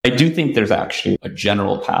I do think there's actually a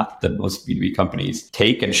general path that most B2B companies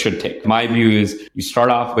take and should take. My view is you start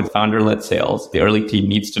off with founder-led sales. The early team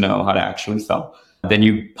needs to know how to actually sell. Then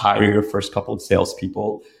you hire your first couple of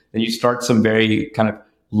salespeople. Then you start some very kind of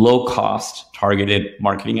low-cost targeted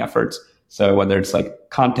marketing efforts. So whether it's like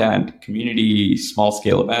content, community,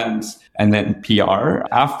 small-scale events, and then PR.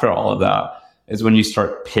 After all of that is when you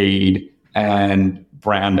start paid and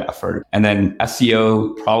brand effort. And then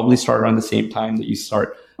SEO probably start around the same time that you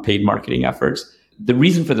start paid marketing efforts. The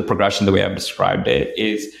reason for the progression, the way I've described it,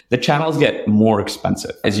 is the channels get more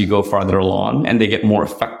expensive as you go farther along, and they get more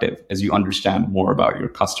effective as you understand more about your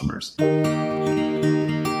customers.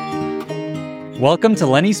 Welcome to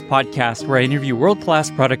Lenny's podcast, where I interview world-class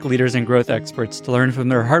product leaders and growth experts to learn from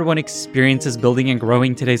their hard-won experiences building and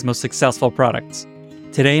growing today's most successful products.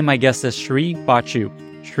 Today, my guest is Sri Batchu.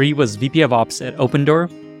 Sri was VP of Ops at Opendoor,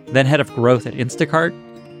 then head of growth at Instacart,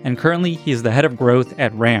 and currently he is the head of growth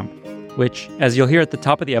at Ramp, which, as you'll hear at the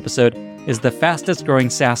top of the episode, is the fastest growing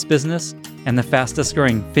SaaS business and the fastest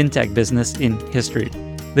growing fintech business in history.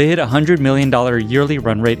 They hit a $100 million yearly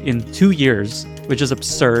run rate in 2 years, which is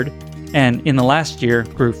absurd, and in the last year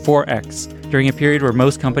grew 4x during a period where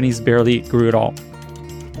most companies barely grew at all.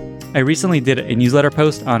 I recently did a newsletter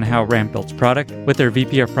post on how Ramp builds product with their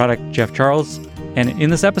VP of product, Jeff Charles, and in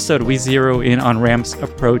this episode, we zero in on Ramp's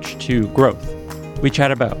approach to growth. We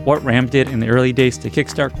chat about what Ramp did in the early days to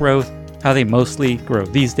kickstart growth, how they mostly grow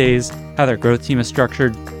these days, how their growth team is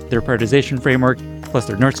structured, their prioritization framework, plus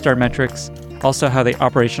their North Star metrics, also how they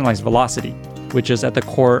operationalize velocity, which is at the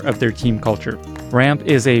core of their team culture. Ramp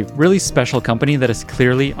is a really special company that is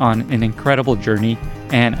clearly on an incredible journey,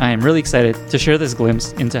 and I am really excited to share this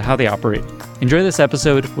glimpse into how they operate. Enjoy this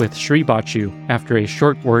episode with Sri Batchu after a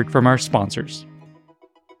short word from our sponsors.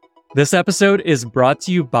 This episode is brought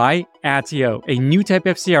to you by Attio, a new type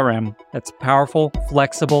of CRM that's powerful,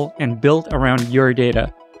 flexible, and built around your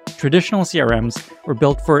data. Traditional CRMs were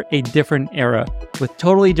built for a different era with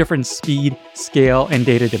totally different speed, scale, and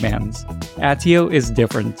data demands. Attio is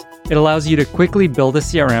different. It allows you to quickly build a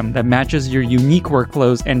CRM that matches your unique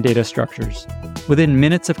workflows and data structures. Within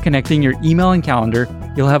minutes of connecting your email and calendar,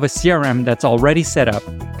 you'll have a CRM that's already set up,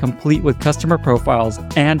 complete with customer profiles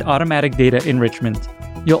and automatic data enrichment.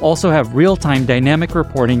 You'll also have real-time dynamic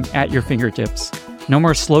reporting at your fingertips. No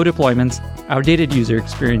more slow deployments, outdated user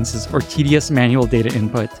experiences, or tedious manual data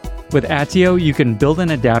input. With Attio, you can build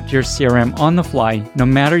and adapt your CRM on the fly, no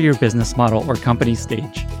matter your business model or company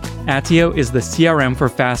stage. Attio is the CRM for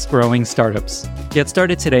fast-growing startups. Get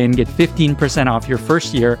started today and get 15% off your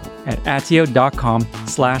first year at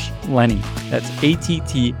attio.com/Lenny. That's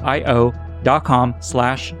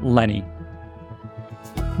attio.com/Lenny.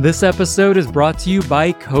 This episode is brought to you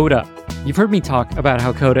by Coda. You've heard me talk about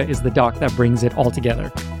how Coda is the doc that brings it all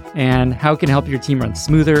together and how it can help your team run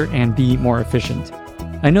smoother and be more efficient.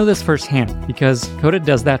 I know this firsthand because Coda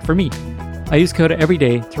does that for me. I use Coda every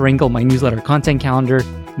day to wrangle my newsletter content calendar,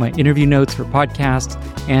 my interview notes for podcasts,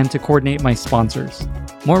 and to coordinate my sponsors.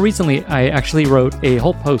 More recently, I actually wrote a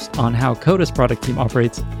whole post on how Coda's product team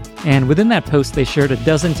operates, and within that post, they shared a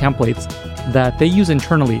dozen templates that they use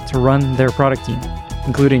internally to run their product team,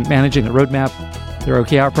 including managing the roadmap, their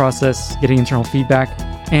OKR process, getting internal feedback,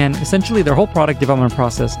 and essentially their whole product development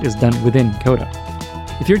process is done within Coda.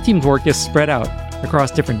 If your team's work is spread out across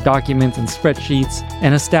different documents and spreadsheets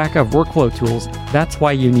and a stack of workflow tools, that's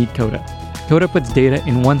why you need Coda. Coda puts data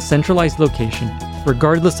in one centralized location,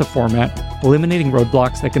 regardless of format, eliminating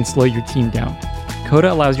roadblocks that can slow your team down.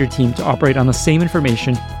 Coda allows your team to operate on the same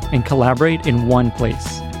information and collaborate in one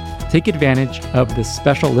place. Take advantage of this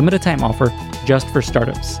special limited time offer just for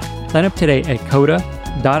startups. Sign up today at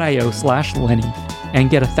coda.io/Lenny and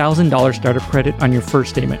get $1,000 startup credit on your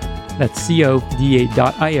first statement. That's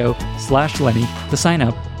coda.io/Lenny to sign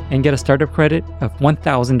up and get a startup credit of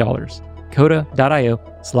 $1,000.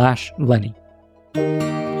 coda.io/Lenny.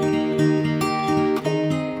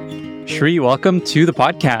 Sri, welcome to the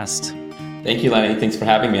podcast. Thank you, Lenny. Thanks for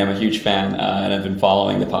having me. I'm a huge fan and I've been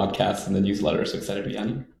following the podcast and the newsletter, so excited to be on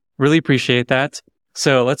here. Really appreciate that.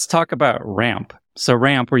 So let's talk about Ramp. So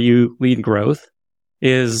Ramp, where you lead growth,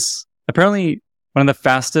 is apparently one of the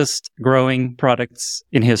fastest growing products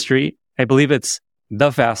in history. I believe it's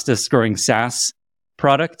the fastest growing SaaS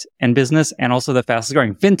product and business, and also the fastest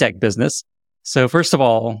growing fintech business. So first of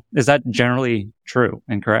all, is that generally true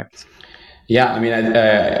and correct? Yeah, I mean,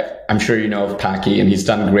 I'm sure you know of Packy, and he's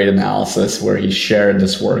done great analysis where he shared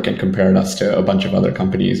this work and compared us to a bunch of other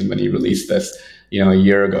companies. And when he released this, a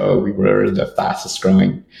year ago, we were the fastest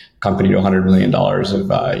growing company to $100 million of,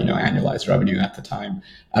 annualized revenue at the time.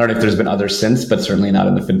 I don't know if there's been others since, but certainly not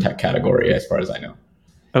in the fintech category as far as I know.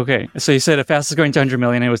 Okay. So you said the fastest growing to 100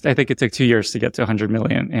 million. I think it took 2 years to get to 100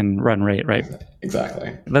 million in run rate, right?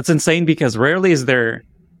 Exactly. That's insane because rarely is there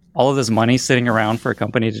all of this money sitting around for a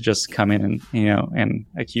company to just come in and, and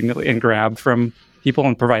accumulate and grab from people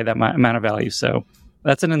and provide that amount of value. So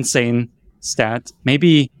that's an insane stat.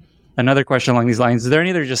 Maybe another question along these lines, is there any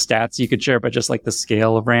other just stats you could share about just like the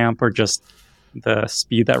scale of Ramp or just the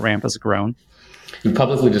speed that Ramp has grown? We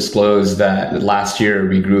publicly disclosed that last year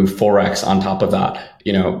we grew 4x on top of that,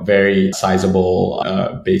 very sizable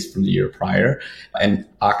base from the year prior. And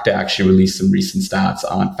Okta actually released some recent stats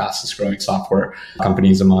on fastest growing software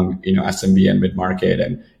companies among, SMB and mid-market.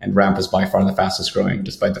 And Ramp is by far the fastest growing,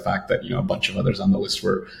 despite the fact that, a bunch of others on the list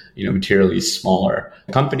were, materially smaller.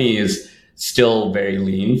 The company is still very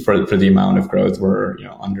lean for the amount of growth. We're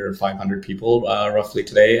under 500 people roughly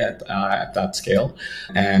today at that scale,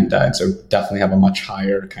 and so definitely have a much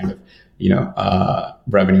higher kind of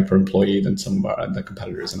revenue per employee than some of the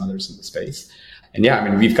competitors and others in the space. And yeah, I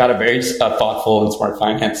mean, we've got a very thoughtful and smart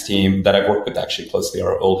finance team that I've worked with actually closely,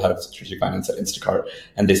 our old head of strategic finance at Instacart,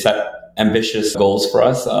 and they set ambitious goals for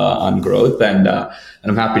us on growth. And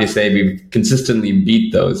I'm happy to say we've consistently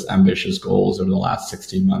beat those ambitious goals over the last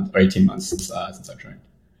 16 months or 18 months since I joined.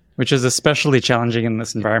 Which is especially challenging in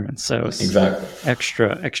this environment. So exactly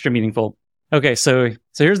extra meaningful. Okay, so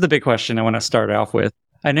here's the big question I want to start off with.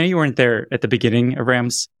 I know you weren't there at the beginning of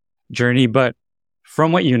Ramp's journey, but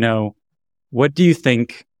from what you know, what do you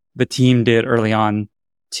think the team did early on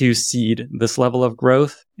to seed this level of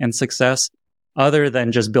growth and success, other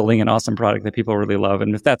than just building an awesome product that people really love?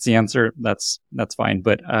 And if that's the answer, that's fine.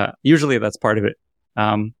 But usually that's part of it.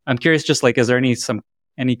 I'm curious, just like, is there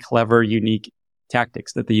any clever, unique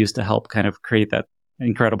tactics that they used to help kind of create that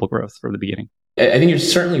incredible growth from the beginning? I think you're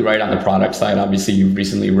certainly right on the product side. Obviously, you've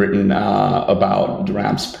recently written about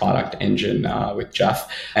Ramp's product engine with Jeff,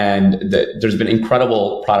 and there's been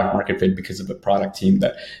incredible product market fit because of a product team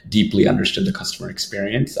that deeply understood the customer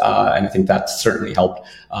experience. And I think that certainly helped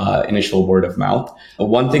initial word of mouth.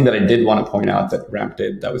 One thing that I did want to point out that Ramp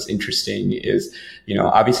did that was interesting is,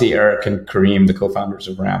 obviously Eric and Kareem, the co-founders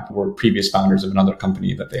of Ramp, were previous founders of another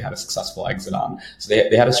company that they had a successful exit on. So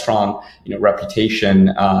they had a strong,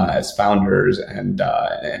 reputation as founders, and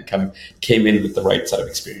kind of came in with the right set of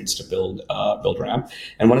experience to build Ramp.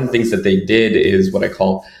 And one of the things that they did is what I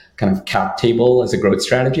call kind of cap table as a growth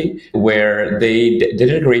strategy, where they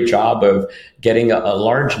did a great job of getting a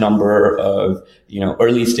large number of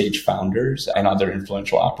early stage founders and other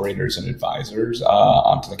influential operators and advisors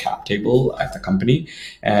onto the cap table at the company.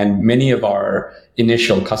 And many of our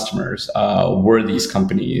initial customers were these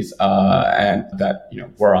companies and that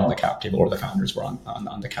were on the cap table, or the founders were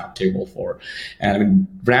on the cap table for. And I mean,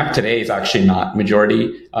 Ramp today is actually not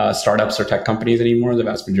majority startups or tech companies anymore. The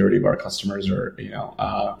vast majority of our customers are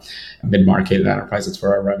mid-market and enterprise. That's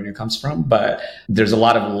where our revenue comes from. But there's a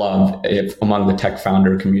lot of love among the tech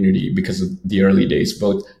founder community because of the early days,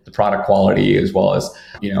 both the product quality as well as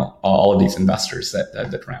all of these investors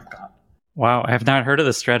that Ramp got. Wow, I have not heard of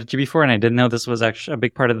this strategy before, and I didn't know this was actually a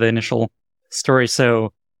big part of the initial story.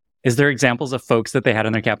 So is there examples of folks that they had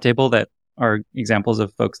on their cap table that are examples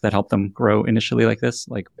of folks that helped them grow initially like this?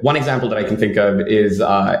 Like one example that I can think of is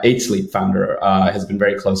 8 Sleep founder has been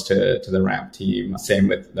very close to the Ramp team. Same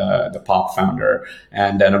with the Pop founder,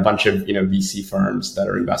 and then a bunch of VC firms that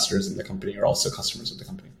are investors in the company are also customers of the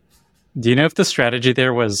company. Do you know if the strategy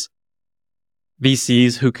there was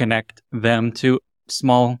VCs who connect them to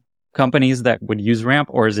small companies that would use Ramp,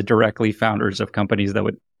 or is it directly founders of companies that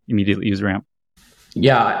would immediately use Ramp?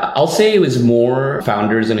 Yeah, I'll say it was more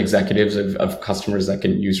founders and executives of customers that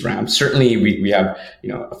can use Ramp. Certainly, we have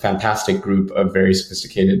a fantastic group of very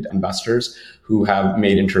sophisticated investors who have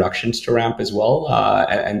made introductions to Ramp as well,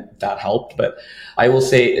 and that helped. But I will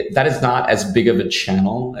say that is not as big of a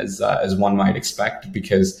channel as one might expect,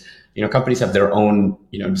 because companies have their own,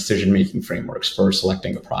 decision-making frameworks for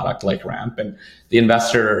selecting a product like Ramp, and the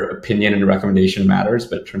investor opinion and recommendation matters,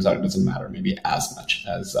 but it turns out it doesn't matter maybe as much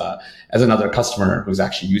as another customer who's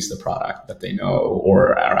actually used the product that they know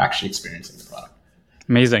or are actually experiencing the product.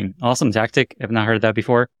 Amazing. Awesome tactic. I've not heard that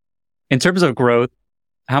before. In terms of growth,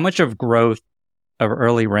 how much of growth of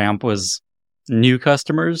early Ramp was new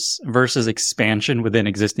customers versus expansion within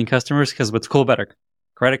existing customers? Because what's cool about a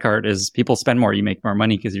credit card is people spend more, you make more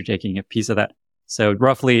money because you're taking a piece of that. So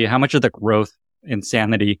roughly, how much of the growth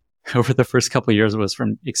insanity over the first couple of years was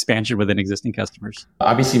from expansion within existing customers?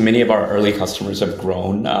 Obviously, many of our early customers have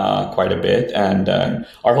grown quite a bit. And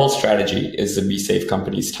our whole strategy is to be save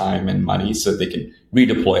companies time and money so they can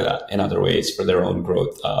redeploy that in other ways for their own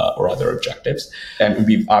growth or other objectives. And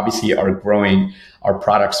we obviously are growing our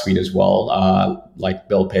product suite as well, like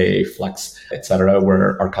bill pay, flex, et cetera,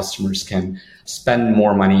 where our customers can spend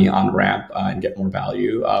more money on Ramp and get more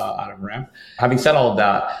value out of Ramp. Having said all of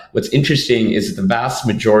that, what's interesting is that the vast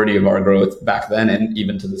majority of our growth back then and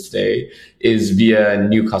even to this day is via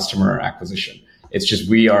new customer acquisition. It's just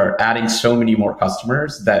we are adding so many more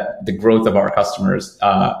customers that the growth of our customers,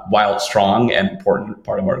 while strong and important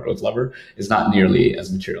part of our growth lever, is not nearly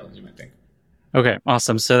as material as you might think. Okay,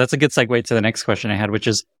 awesome. So that's a good segue to the next question I had, which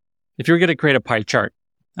is if you were going to create a pie chart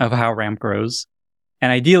of how Ramp grows,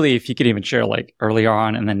 and ideally if you could even share like early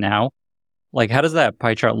on and then now, like how does that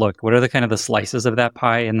pie chart look? What are the kind of the slices of that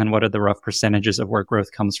pie? And then what are the rough percentages of where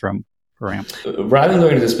growth comes from for Ramp? Rather than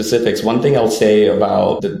going into the specifics, one thing I'll say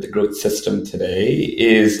about the growth system today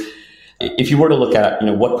is if you were to look at,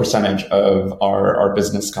 what percentage of our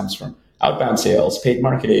business comes from outbound sales, paid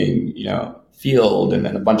marketing, field, and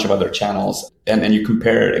then a bunch of other channels, and you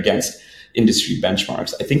compare it against industry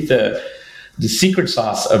benchmarks, I think the secret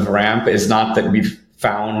sauce of Ramp is not that we've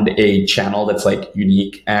found a channel that's like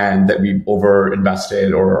unique and that we've over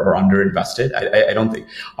invested or under invested. I don't think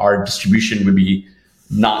our distribution would be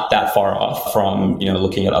not that far off from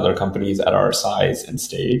looking at other companies at our size and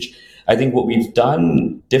stage. I think what we've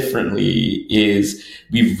done differently is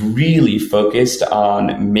we've really focused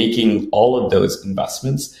on making all of those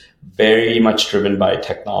investments very much driven by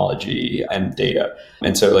technology and data.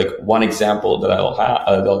 And so like one example that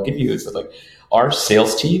I'll give you is that like our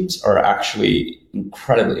sales teams are actually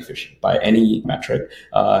incredibly efficient by any metric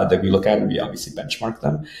that we look at, and we obviously benchmark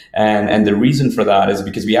them. And the reason for that is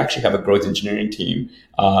because we actually have a growth engineering team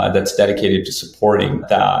that's dedicated to supporting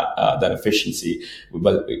that efficiency,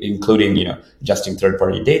 but including ingesting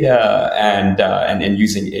third-party data and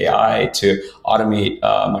using AI to automate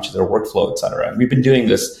much of their workflow, et cetera. And we've been doing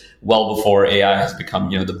this well before AI has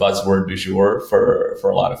become the buzzword du jour for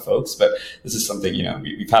a lot of folks. But this is something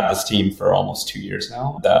we've had this team for almost 2 years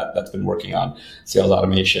now that's been working on sales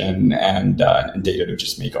automation and data to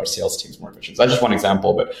just make our sales teams more efficient. So that's just one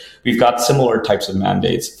example, but we've got similar types of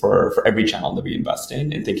mandates for every channel that we invest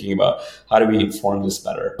in thinking about how do we inform this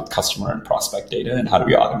better with customer and prospect data, and how do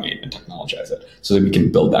we automate and technologize it so that we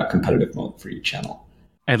can build that competitive moat for each channel.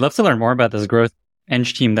 I'd love to learn more about this growth eng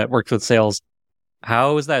team that works with sales.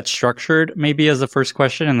 How is that structured, maybe as the first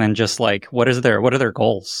question? And then just like, what are their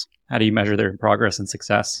goals? How do you measure their progress and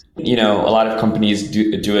success? A lot of companies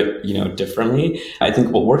do it, differently. I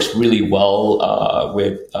think what works really well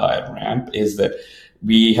with Ramp is that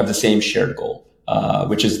we have the same shared goal,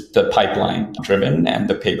 which is the pipeline driven and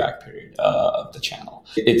the payback period of the channel.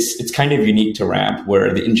 It's kind of unique to Ramp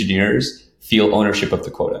where the engineers feel ownership of the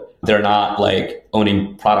quota. They're not like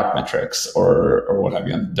owning product metrics or what have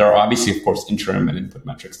you. There are obviously, of course, interim and input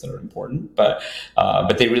metrics that are important, but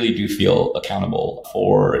they really do feel accountable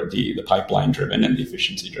for the pipeline driven and the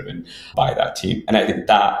efficiency driven by that team. And I think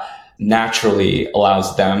that naturally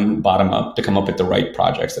allows them bottom up to come up with the right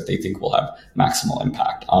projects that they think will have maximal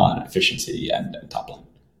impact on efficiency and top line.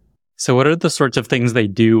 So what are the sorts of things they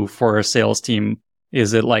do for a sales team?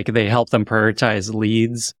 Is it like they help them prioritize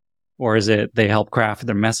leads? Or is it they help craft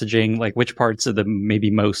their messaging? Like which parts are the maybe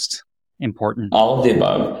most important? All of the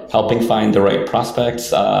above, helping find the right prospects,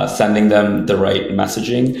 sending them the right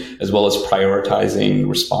messaging, as well as prioritizing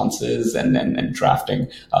responses and drafting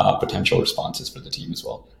potential responses for the team as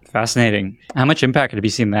well. Fascinating. How much impact have you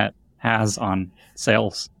seen that has on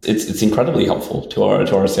sales? It's incredibly helpful to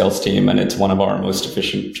our sales team, and it's one of our most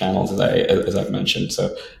efficient channels, as I've mentioned.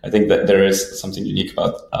 So I think that there is something unique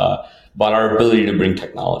about our ability to bring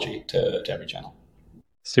technology to every channel.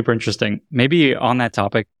 Super interesting. Maybe on that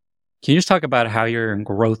topic, can you just talk about how your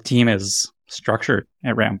growth team is structured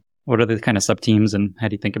at Ramp? What are the kind of sub teams, and how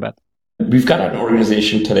do you think about them? We've got an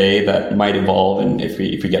organization today that might evolve, and if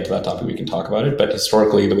we get to that topic, we can talk about it. But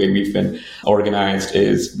historically, the way we've been organized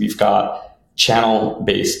is we've got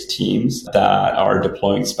channel-based teams that are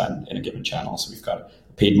deploying spend in a given channel. So we've got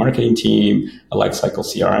a paid marketing team, a lifecycle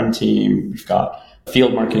CRM team, we've got a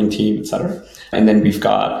field marketing team, et cetera. And then we've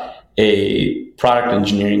got a product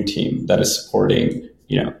engineering team that is supporting,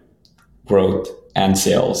 growth and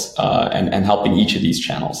sales and helping each of these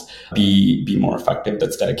channels be more effective,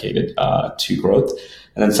 that's dedicated to growth.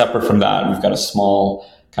 And then separate from that, we've got a small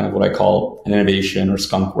kind of what I call an innovation or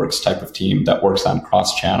skunkworks type of team that works on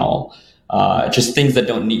cross-channel, just things that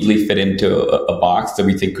don't neatly fit into a box that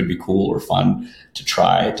we think could be cool or fun to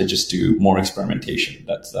try to just do more experimentation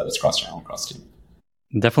that's cross-channel, cross-team.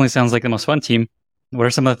 Definitely sounds like the most fun team. What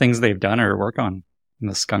are some of the things they've done or work on in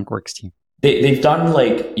the skunkworks team? They've done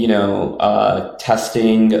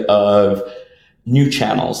testing of new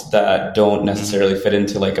channels that don't necessarily fit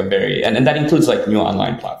into like a very, and that includes like new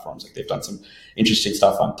online platforms. Like they've done some interesting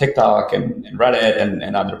stuff on TikTok and Reddit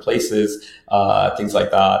and other places, things like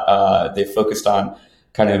that. They focused on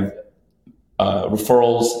kind of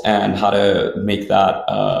referrals and how to make that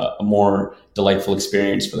a more delightful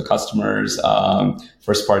experience for the customers,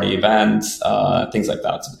 first party events, things like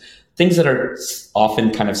that. So things that are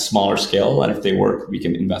often kind of smaller scale. And if they work, we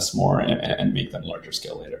can invest more and make them larger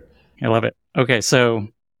scale later. I love it. Okay, so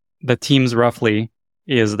the teams roughly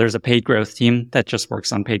is there's a paid growth team that just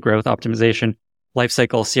works on paid growth optimization,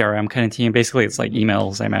 lifecycle CRM kind of team. Basically, it's like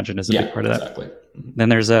emails, I imagine, is a big part of that. Exactly. Then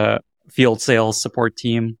there's a field sales support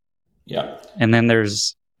team. Yeah. And then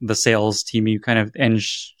there's the sales team, you kind of eng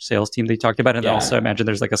sales team that you talked about. And also I imagine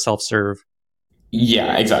there's like a self-serve.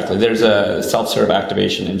 Yeah, exactly. There's a self-serve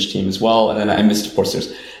activation eng team as well. And then I missed, of course,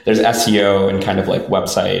 there's SEO and kind of like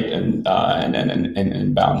website and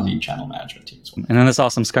inbound lead channel management teams. And then this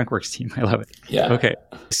awesome Skunkworks team. I love it. Yeah. Okay.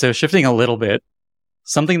 So shifting a little bit,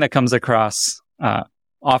 something that comes across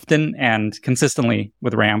often and consistently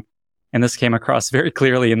with Ramp, and this came across very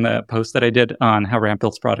clearly in the post that I did on how Ramp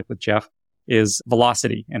builds product with Jeff, is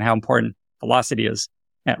velocity and how important velocity is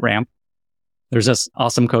at Ramp. There's this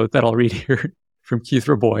awesome quote that I'll read here from Keith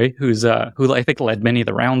Raboy, who I think led many of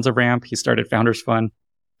the rounds of Ramp. He started Founders Fund,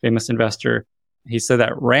 famous investor. He said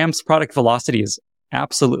that Ramp's product velocity is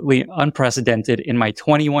absolutely unprecedented in my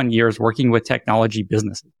 21 years working with technology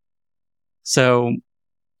businesses. So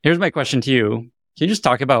here's my question to you. Can you just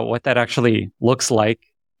talk about what that actually looks like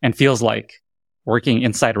and feels like working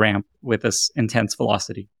inside Ramp with this intense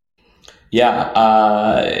velocity?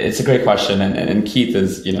 Yeah, it's a great question. And Keith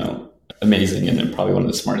is, amazing and probably one of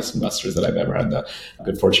the smartest investors that I've ever had the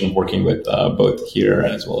good fortune of working with, both here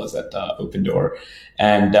as well as at Opendoor.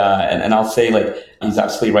 And I'll say like, he's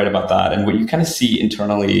absolutely right about that. And what you kind of see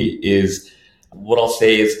internally is what I'll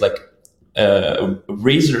say is like a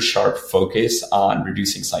razor sharp focus on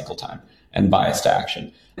reducing cycle time and bias to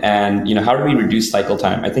action. And, how do we reduce cycle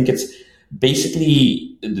time? I think it's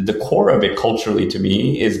basically the core of it culturally to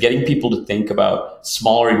me is getting people to think about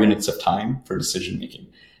smaller units of time for decision making.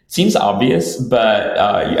 Seems obvious, but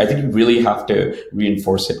I think you really have to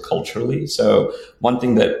reinforce it culturally. So one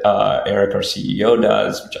thing that Eric, our CEO,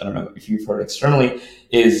 does, which I don't know if you've heard externally,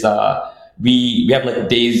 is we have like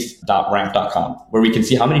days.ramp.com where we can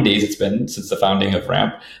see how many days it's been since the founding of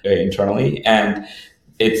Ramp internally. And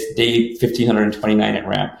it's day 1529 at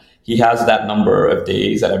Ramp. He has that number of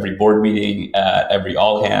days at every board meeting, at every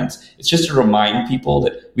all hands. It's just to remind people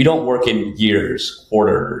that we don't work in years,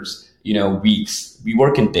 quarters, weeks. We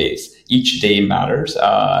work in days. Each day matters.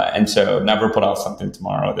 And so never put off something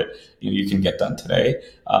tomorrow that you can get done today.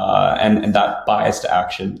 And that bias to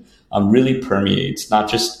action really permeates not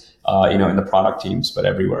just in the product teams, but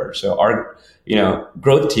everywhere. So our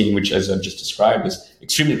growth team, which as I've just described, is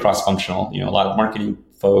extremely cross-functional. A lot of marketing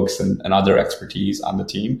folks and other expertise on the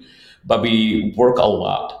team, but we work a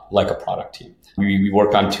lot like a product team. We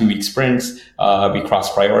work on 2-week sprints. We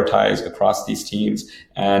cross-prioritize across these teams,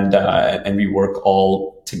 and we work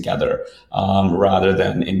all together rather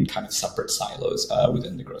than in kind of separate silos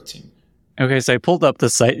within the growth team. Okay, so I pulled up the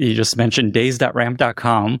site you just mentioned,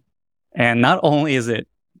 days.ramp.com, and not only is it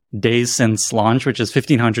days since launch, which is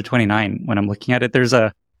 1529. When I'm looking at it, there's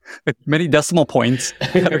many decimal points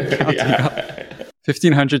that are counting up.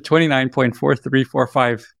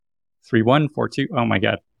 1529.43453142. Oh my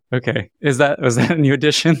God. Okay. Was that a new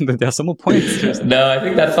addition? The decimal points? No, I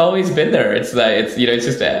think that's always been there. It's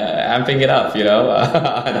just amping it up,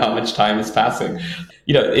 on how much time is passing.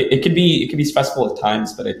 It can be stressful at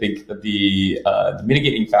times, but I think that the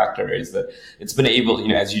mitigating factor is that it's been able,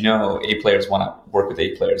 as A players want to work with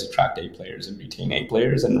A players, attract A players, and retain A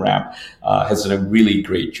players. And Ramp has done a really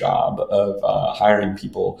great job of hiring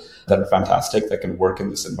people that are fantastic, that can work in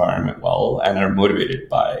this environment well, and are motivated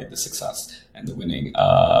by the success and the winning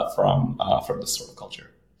from this sort of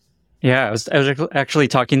culture. Yeah, I was actually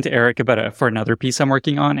talking to Eric about for another piece I'm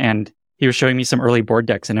working on, and he was showing me some early board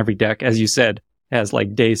decks, and every deck, as you said, has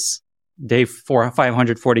like day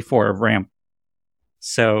 544 of Ramp.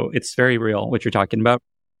 So it's very real what you're talking about.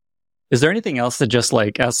 Is there anything else that just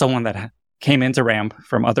like, as someone that came into Ramp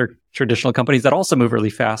from other traditional companies that also move really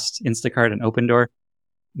fast, Instacart and Opendoor,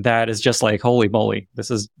 that is just like, holy moly,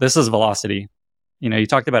 this is velocity. You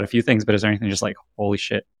talked about a few things, but is there anything just like, holy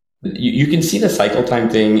shit? You can see the cycle time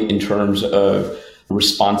thing in terms of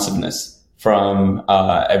responsiveness from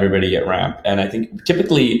everybody at Ramp. And I think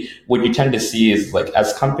typically what you tend to see is like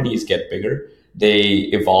as companies get bigger, they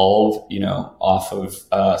evolve, off of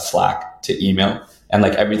Slack to email. and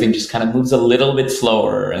like everything just kind of moves a little bit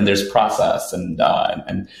slower, and there's process and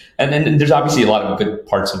then there's obviously a lot of good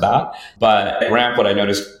parts of that. But at Ramp, what I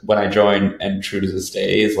noticed when I joined, and true to this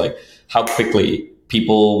day, is like how quickly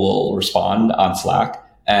people will respond on Slack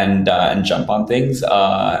and jump on things.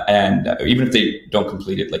 And even if they don't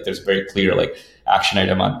complete it, like there's a very clear like action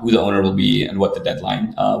item on who the owner will be and what the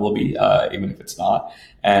deadline will be, even if it's not.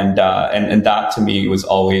 And that to me was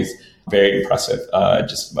always very impressive.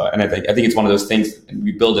 And I think it's one of those things, and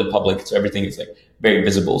we build in public, so everything is like very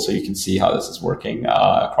visible, so you can see how this is working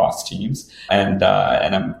across teams. And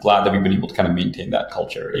I'm glad that we've been able to kind of maintain that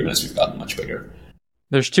culture even as we've gotten much bigger.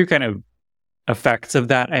 There's two kind of effects of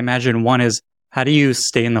that. I imagine one is, how do you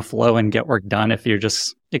stay in the flow and get work done if you're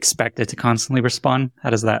just expected to constantly respond? How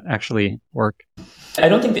does that actually work? I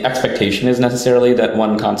don't think the expectation is necessarily that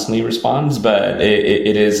one constantly responds, but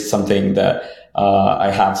it is something that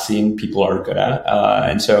I have seen people are good at.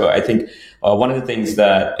 And so I think one of the things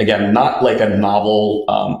that, again, not like a novel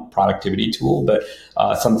productivity tool, but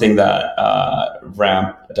something that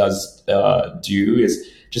Ramp does do is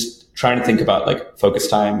just trying to think about like focus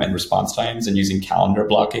time and response times, and using calendar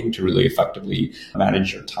blocking to really effectively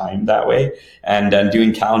manage your time that way, and then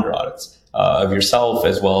doing calendar audits of yourself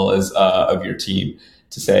as well as of your team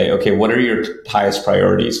to say, okay, what are your highest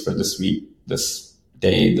priorities for this week, this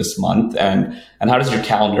day, this month, and how does your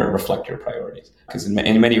calendar reflect your priorities? Because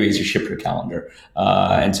in many ways you ship your calendar,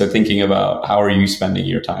 and so thinking about how are you spending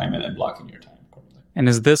your time and blocking your time accordingly. And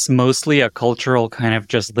is this mostly a cultural kind of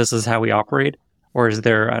just, this is how we operate? Or is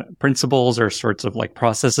there principles or sorts of like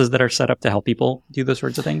processes that are set up to help people do those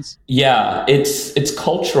sorts of things? Yeah, it's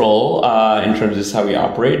cultural in terms of how we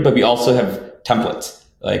operate, but we also have templates.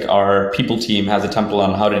 Like our people team has a template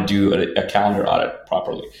on how to do a calendar audit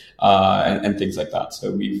properly, and things like that.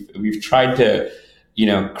 So we've tried to,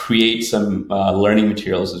 create some learning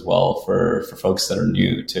materials as well for folks that are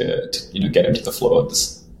new to get into the flow of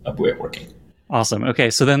this way of working. Awesome. Okay,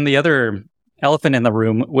 so then the other elephant in the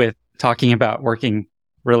room with talking about working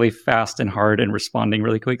really fast and hard and responding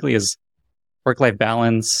really quickly is work-life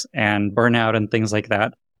balance and burnout and things like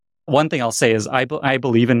that. One thing I'll say is I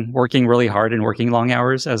believe in working really hard and working long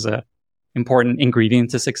hours as a important ingredient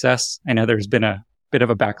to success. I know there's been a bit of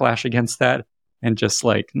a backlash against that, and just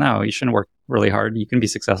like, no, you shouldn't work really hard. You can be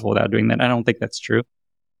successful without doing that. I don't think that's true.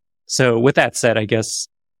 So with that said, I guess,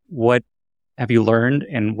 what have you learned,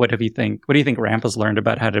 and what do you think Ramp has learned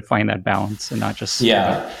about how to find that balance and not just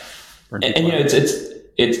and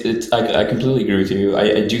it's I completely agree with you.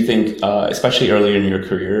 I do think especially earlier in your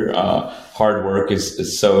career, hard work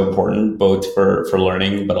is so important, both for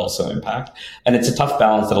learning but also impact, and it's a tough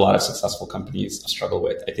balance that a lot of successful companies struggle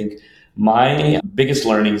with. I think my biggest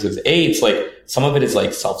learnings is it's like some of it is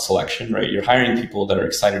like self-selection, right? You're hiring people that are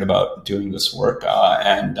excited about doing this work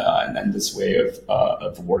and this way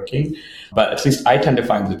of working. But at least I tend to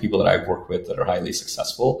find the people that I've worked with that are highly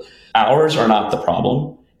successful, hours are not the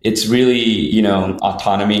problem. It's really,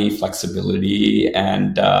 autonomy, flexibility,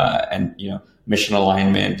 and mission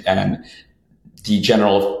alignment, and the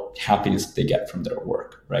general happiness that they get from their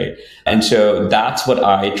work, right? And so that's what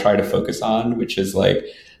I try to focus on, which is like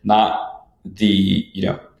not the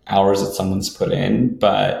hours that someone's put in,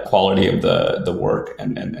 but quality of the work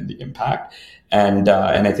and the impact. And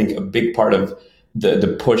I think a big part of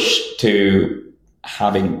the push to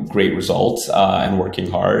having great results and working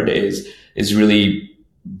hard is really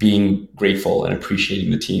being grateful and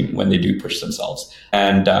appreciating the team when they do push themselves,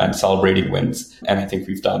 and celebrating wins. And I think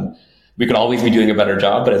we could always be doing a better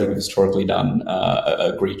job, but I think we've historically done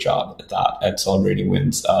a great job at that, at celebrating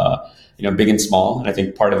wins, big and small. And I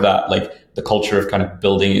think part of that, like the culture of kind of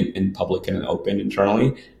building it in public and open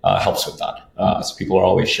internally, helps with that. So people are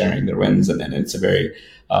always sharing their wins. And then it's a very,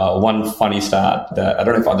 one funny stat that I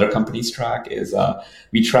don't know if other companies track is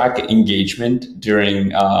we track engagement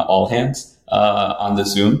during all hands on the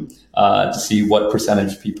Zoom to see what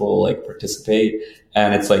percentage of people like participate.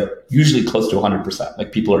 And it's like usually close to 100%.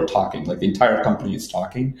 Like people are talking, like the entire company is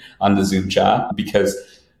talking on the Zoom chat because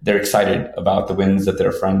they're excited about the wins that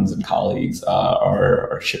their friends and colleagues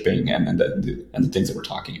are shipping and the things that we're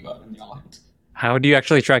talking about in the all hands. How do you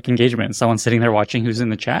actually track engagement? Someone sitting there watching who's in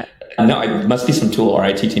the chat? No, it must be some tool. Our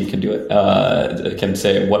IT team can do it. It can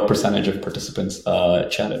say what percentage of participants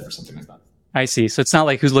chatted or something like that. I see. So it's not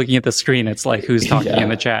like who's looking at the screen. It's like who's talking in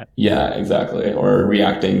the chat. Yeah, exactly. Or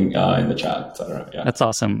reacting in the chat, et cetera. Yeah. That's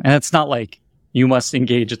awesome. And it's not like you must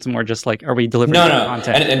engage. It's more just like, are we delivering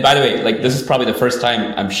content? And by the way, like this is probably the first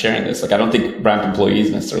time I'm sharing this. Like I don't think Ramp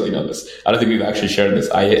employees necessarily know this. I don't think we've actually shared this.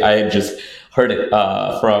 I just heard it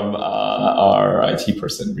from our IT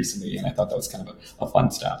person recently, and I thought that was kind of a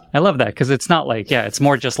fun stat. I love that because it's not like, it's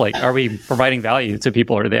more just like, are we providing value to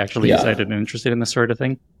people, or are they actually excited and interested in this sort of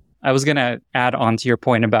thing? I was going to add on to your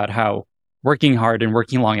point about how working hard and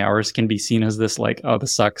working long hours can be seen as this like, oh,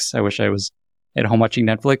 this sucks. I wish I was at home watching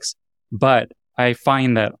Netflix. But I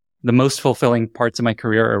find that the most fulfilling parts of my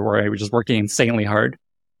career are where I was just working insanely hard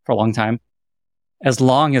for a long time. As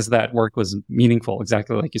long as that work was meaningful,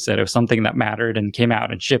 exactly like you said, it was something that mattered and came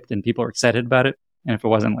out and shipped and people were excited about it. And if it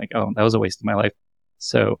wasn't like, oh, that was a waste of my life.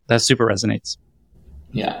 So that super resonates.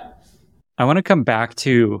 Yeah. I want to come back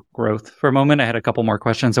to growth for a moment. I had a couple more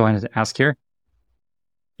questions I wanted to ask here.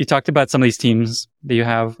 You talked about some of these teams that you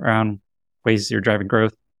have around ways you're driving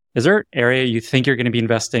growth. Is there an area you think you're going to be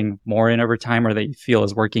investing more in over time, or that you feel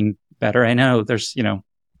is working better? I know there's,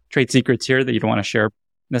 trade secrets here that you don't want to share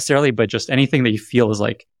necessarily, but just anything that you feel is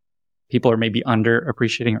like people are maybe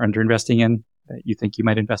underappreciating or underinvesting in that you think you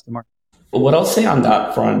might invest in more. What I'll say on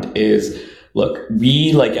that front is, look,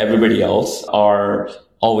 we, like everybody else, are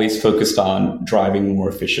always focused on driving more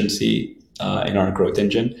efficiency in our growth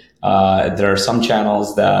engine. There are some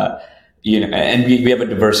channels that, and we have a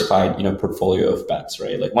diversified, portfolio of bets,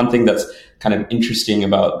 right? Like one thing that's kind of interesting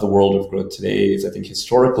about the world of growth today is, I think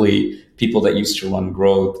historically, people that used to run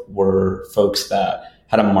growth were folks that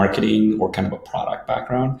had a marketing or kind of a product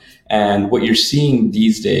background. And what you're seeing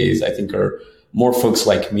these days, I think, are more folks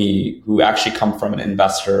like me who actually come from an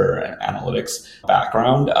investor and analytics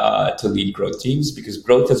background to lead growth teams, because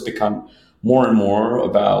growth has become more and more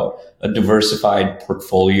about a diversified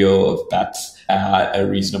portfolio of bets at a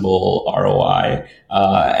reasonable ROI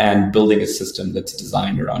and building a system that's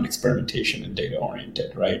designed around experimentation and data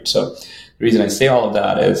oriented, right? So the reason I say all of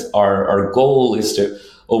that is our goal is to,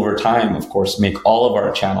 over time, of course, make all of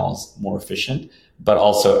our channels more efficient, but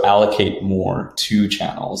also allocate more to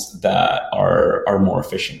channels that are more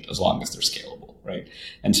efficient as long as they're scalable, right?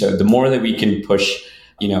 And so the more that we can push,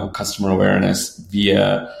 customer awareness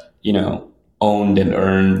via, owned and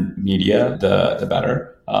earned media, the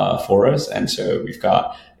better for us. And so we've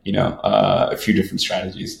got, a few different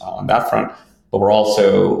strategies on that front, but we're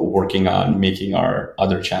also working on making our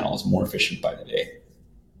other channels more efficient by the day.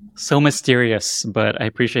 So mysterious, but I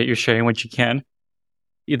appreciate you sharing what you can.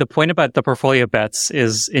 The point about the portfolio bets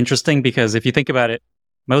is interesting because if you think about it,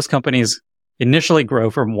 most companies initially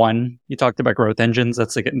grow from one. You talked about growth engines.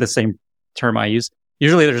 That's like the same term I use.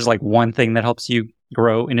 Usually there's like one thing that helps you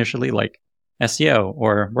grow initially, like SEO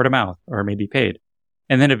or word of mouth or maybe paid.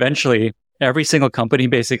 And then eventually every single company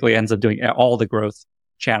basically ends up doing all the growth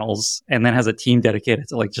channels and then has a team dedicated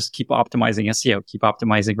to like just keep optimizing SEO, keep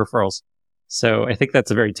optimizing referrals. So I think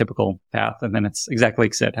that's a very typical path. And then it's exactly like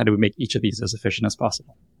you said, how do we make each of these as efficient as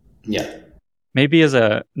possible? Yeah. Maybe as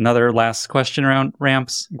another last question around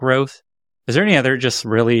Ramp's growth, is there any other just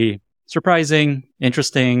really surprising,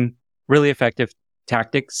 interesting, really effective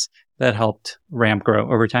tactics that helped Ramp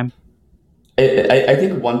grow over time? I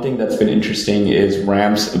think one thing that's been interesting is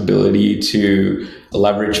Ramp's ability to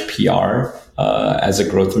leverage PR as a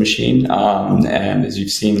growth machine. And as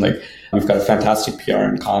you've seen, like we've got a fantastic PR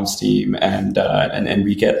and comms team, and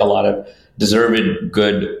we get a lot of deserved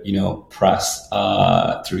good, press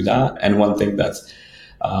through that. And one thing that's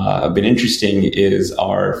been interesting is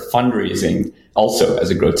our fundraising also as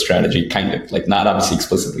a growth strategy, kind of like not obviously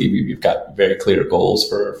explicitly. We've got very clear goals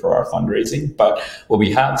for our fundraising. But what we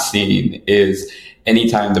have seen is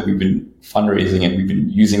anytime that we've been fundraising and we've been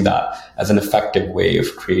using that as an effective way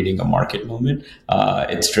of creating a market moment,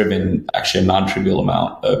 it's driven actually a non-trivial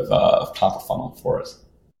amount of top of funnel for us.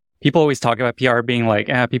 People always talk about PR being like,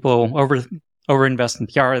 people overinvest in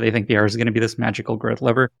PR. They think PR is going to be this magical growth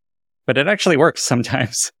lever, but it actually works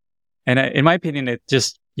sometimes. And in my opinion,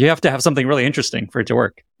 you have to have something really interesting for it to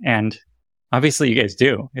work. And obviously you guys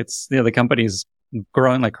do. It's, the company's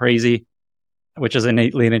growing like crazy, which is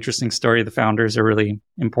innately an interesting story. The founders are really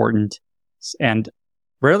important. And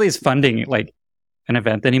rarely is funding like an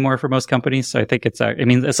event anymore for most companies. So I think it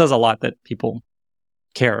says a lot that people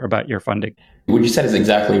care about your funding. What you said is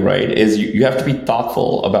exactly right, is you have to be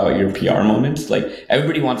thoughtful about your PR moments. Like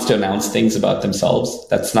everybody wants to announce things about themselves.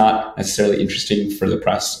 That's not necessarily interesting for the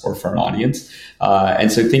press or for an audience.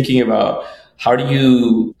 And so thinking about how do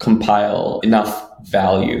you compile enough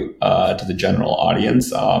value to the general audience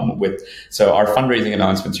so our fundraising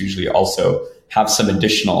announcements usually also have some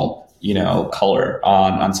additional color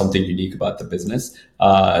on something unique about the business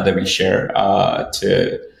that we share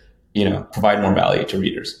to provide more value to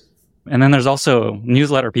readers. And then there's also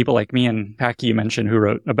newsletter people like me and Packy you mentioned who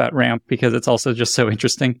wrote about Ramp because it's also just so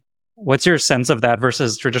interesting. What's your sense of that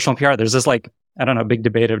versus traditional PR? There's this big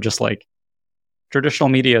debate of just traditional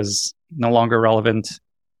media is no longer relevant.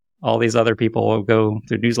 All these other people will go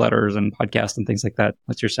through newsletters and podcasts and things like that.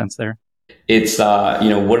 What's your sense there? It's,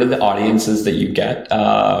 what are the audiences that you get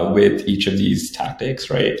with each of these tactics,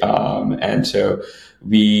 right? And so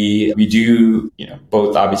we do,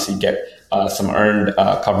 both obviously get some earned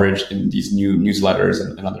coverage in these new newsletters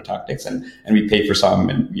and other tactics, and we pay for some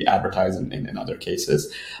and we advertise in other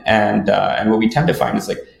cases. And what we tend to find is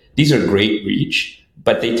like these are great reach,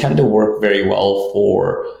 but they tend to work very well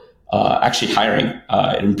for actually hiring.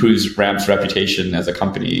 It improves Ramp's reputation as a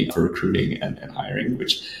company for recruiting and hiring,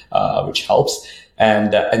 which helps.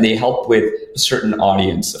 And they help with a certain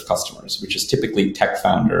audience of customers, which is typically tech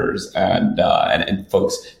founders and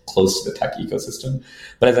folks close to the tech ecosystem.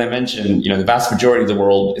 But as I mentioned, the vast majority of the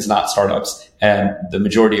world is not startups, and the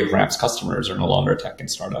majority of Ramp's customers are no longer tech and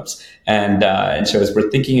startups. And so as we're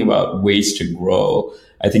thinking about ways to grow,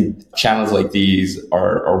 I think channels like these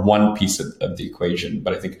are one piece of the equation.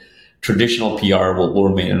 But I think traditional PR will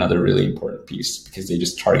remain another really important piece because they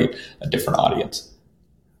just target a different audience.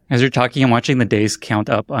 As you're talking, I'm watching the days count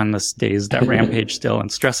up on this days.rampage still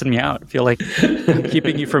and stressing me out. I feel like I'm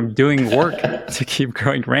keeping you from doing work to keep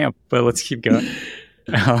growing Ramp, but let's keep going.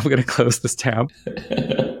 I'm going to close this tab.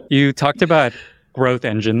 You talked about growth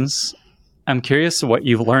engines. I'm curious what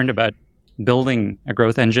you've learned about building a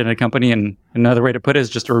growth engine at a company, and another way to put it is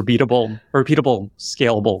just a repeatable,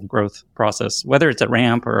 scalable growth process, whether it's at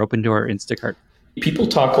Ramp or Opendoor or Instacart. People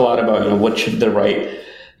talk a lot about what should the right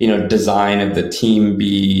design of the team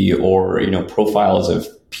be, or profiles of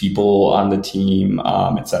people on the team,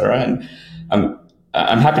 et cetera. And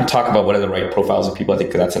I'm happy to talk about what are the right profiles of people. I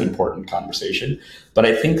think that's an important conversation. But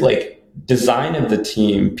I think like design of the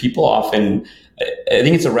team, people often, I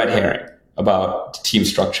think it's a red herring about team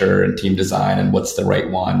structure and team design and what's the right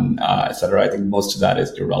one, et cetera. I think most of that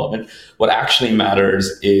is irrelevant. What actually matters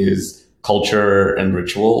is culture and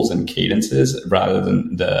rituals and cadences rather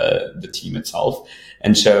than the team itself.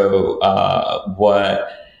 And so what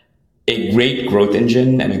a great growth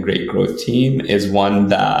engine and a great growth team is one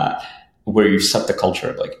where you set the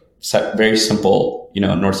culture, like set very simple,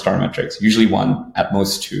 North Star metrics, usually one, at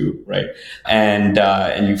most two, right? And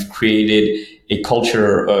you've created a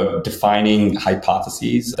culture of defining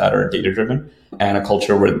hypotheses that are data-driven, and a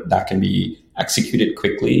culture where that can be executed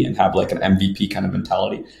quickly and have like an MVP kind of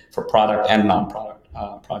mentality for product and non-product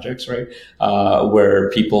projects, right? Where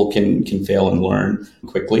people can fail and learn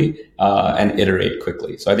quickly and iterate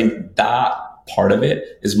quickly. So I think that part of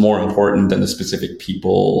it is more important than the specific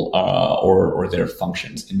people or their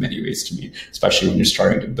functions in many ways to me, especially when you're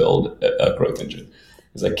starting to build a growth engine.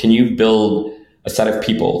 It's like, can you build a set of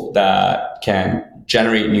people that can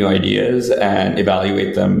generate new ideas and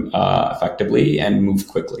evaluate them effectively and move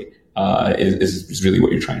quickly? Is really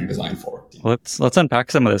what you're trying to design for. Let's unpack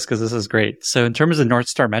some of this because this is great. So in terms of North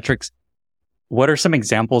Star metrics, what are some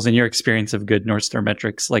examples in your experience of good North Star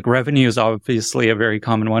metrics? Like revenue is obviously a very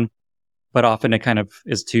common one, but often it kind of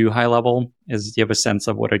is too high level. Do you have a sense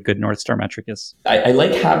of what a good North Star metric is? I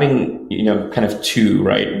like having, kind of two,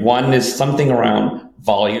 right? One is something around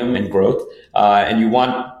volume and growth. And you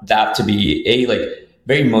want that to be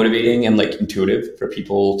very motivating and intuitive for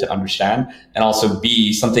people to understand, and also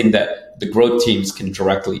B, something that the growth teams can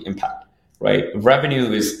directly impact, right?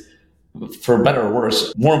 Revenue is, for better or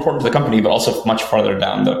worse, more important to the company, but also much farther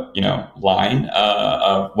down the line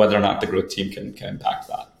of whether or not the growth team can impact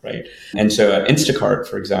that, right? And so at Instacart,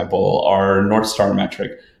 for example, our North Star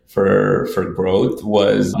metric for growth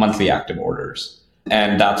was monthly active orders.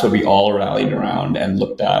 And that's what we all rallied around and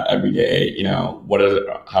looked at every day,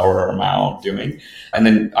 how are our MAU doing? And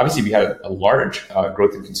then obviously we had a large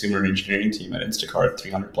growth and consumer engineering team at Instacart,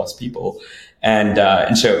 300 plus people.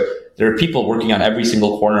 And so there are people working on every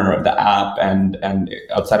single corner of the app and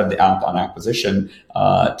outside of the app on acquisition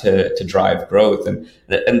to drive growth. And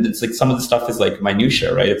it's like some of the stuff is like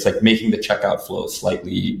minutia, right? It's like making the checkout flow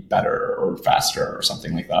slightly better or faster or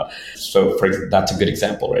something like that. So for example, that's a good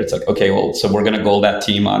example, right? It's like, okay, well, so we're going to goal that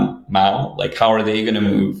team on MAU. Like, how are they going to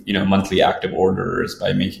move, monthly active orders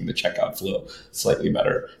by making the checkout flow slightly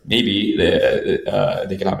better? Maybe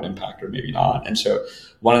they can have an impact or maybe not. And so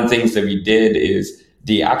one of the things that we did is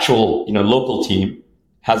the actual, local team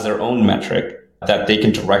has their own metric that they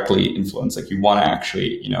can directly influence. Like, you want to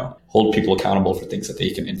actually, hold people accountable for things that they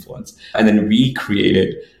can influence. And then we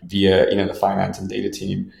created via, the finance and data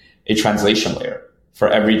team, a translation layer for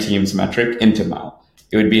every team's metric into MAU.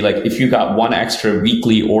 It would be like, if you got one extra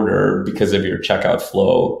weekly order because of your checkout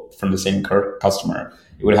flow from the same customer,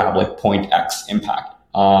 it would have like 0.x impact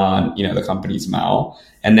on, the company's MAU.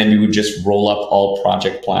 And then we would just roll up all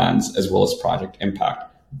project plans as well as project impact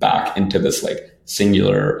back into this like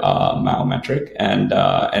singular MAU metric. And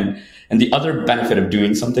the other benefit of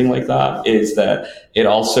doing something like that is that it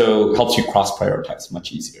also helps you cross prioritize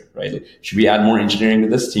much easier, right? Like, should we add more engineering to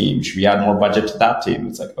this team? Should we add more budget to that team?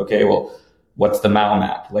 It's like, okay, well, what's the MAU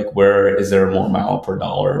map? Like, where is there more MAU per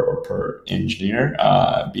dollar or per engineer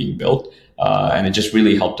being built? And it just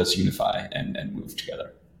really helped us unify and move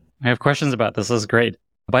together. I have questions about this. This is great.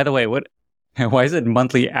 By the way, why is it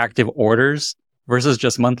monthly active orders versus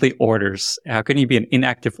just monthly orders? How can you be an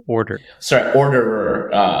inactive order? Sorry,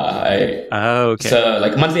 orderer. Okay. So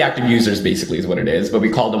like monthly active users basically is what it is, but we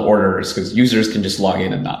call them orderers because users can just log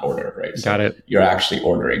in and not order, right? So Got it. You're actually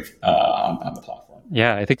ordering on the platform.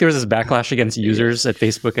 Yeah, I think there was this backlash against users at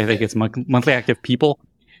Facebook. I think it's monthly active people.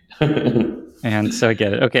 And so I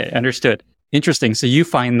get it. Okay, understood. Interesting. So you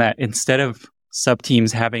find that instead of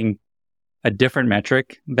sub-teams having a different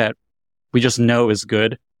metric that we just know is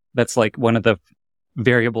good, that's like one of the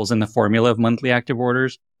variables in the formula of monthly active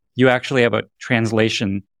orders, you actually have a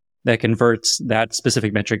translation that converts that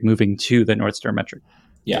specific metric moving to the North Star metric.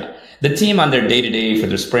 Yeah. The team on their day-to-day for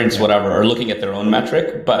their sprints, whatever, are looking at their own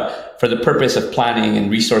metric. But for the purpose of planning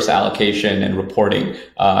and resource allocation and reporting,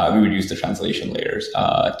 we would use the translation layers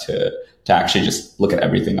to actually just look at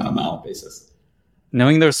everything on a MAU basis.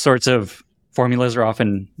 Knowing those sorts of formulas are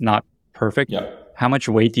often not perfect. Yep. How much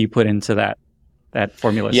weight do you put into that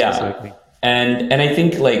formula specifically? And I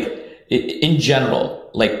think like in general,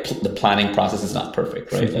 like the planning process is not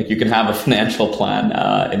perfect, right? Like you can have a financial plan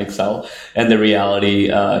in Excel and the reality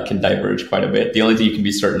can diverge quite a bit. The only thing you can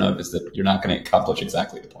be certain of is that you're not going to accomplish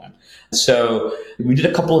exactly the plan. So we did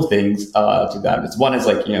a couple of things to that. One is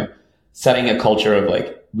like, setting a culture of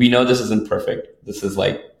like, we know this isn't perfect. This is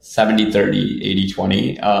like 70-30,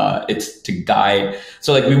 80-20. It's to guide.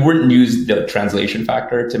 So like we wouldn't use the translation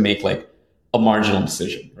factor to make like a marginal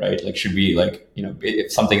decision, right? Like, should we like,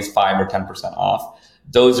 if something's 5 or 10% off,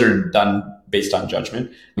 those are done based on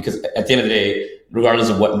judgment, because at the end of the day, regardless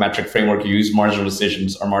of what metric framework you use, marginal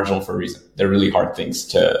decisions are marginal for a reason. They're really hard things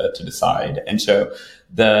to decide. And so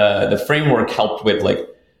the framework helped with like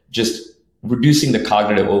just reducing the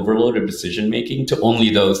cognitive overload of decision making to only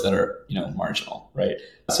those that are, marginal, right?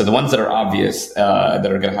 So the ones that are obvious, that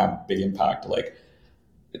are going to have big impact, like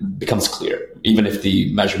becomes clear, even if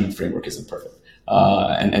the measurement framework isn't perfect.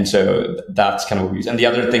 And so that's kind of what we use. And the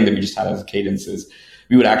other thing that we just had as a cadence is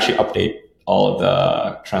we would actually update all of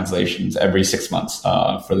the translations every 6 months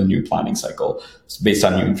for the new planning cycle based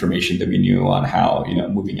on new information that we knew on how,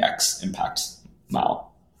 moving X impacts MAU.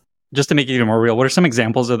 Just to make it even more real, what are some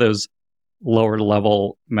examples of those lower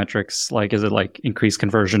level metrics? Like, is it like increased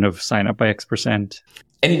conversion of sign up by X%?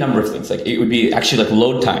 Any number of things. Like it would be actually like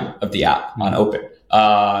load time of the app on Open.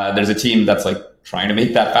 There's a team that's like trying to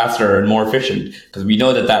make that faster and more efficient because we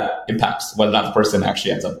know that impacts whether or not the person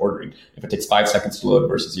actually ends up ordering. If it takes 5 seconds to load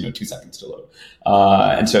versus 2 seconds to load,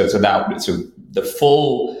 and so the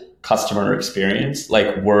full customer experience,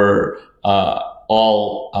 like we're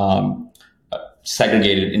all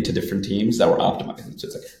segregated into different teams that were optimized. So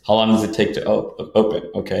it's like, how long does it take to open?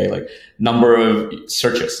 Okay, like number of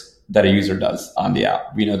searches that a user does on the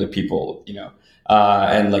app. We know that people,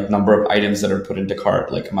 and like number of items that are put into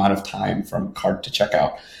cart, like amount of time from cart to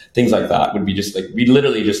checkout, things like that would be just like, we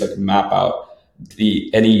literally just like map out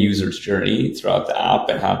any user's journey throughout the app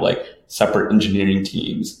and have like separate engineering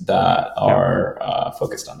teams that are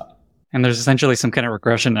focused on that. And there's essentially some kind of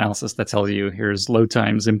regression analysis that tells you here's load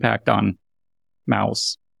times impact on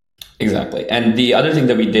MAUs. Exactly. And the other thing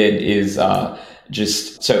that we did is so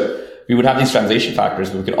we would have these translation factors,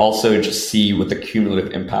 but we could also just see what the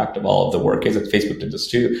cumulative impact of all of the work is. Like Facebook did this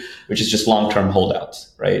too, which is just long-term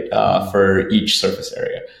holdouts, right? For each surface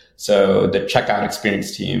area. So the checkout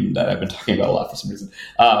experience team that I've been talking about a lot for some reason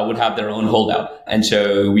would have their own holdout. And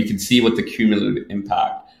so we could see what the cumulative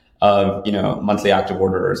impact of, monthly active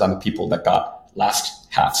orders on the people that got last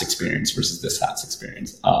half's experience versus this half's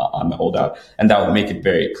experience on the holdout. And that would make it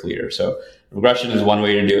very clear. So regression is one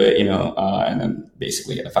way to do it, and then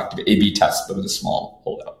basically an effective A/B test, but with a small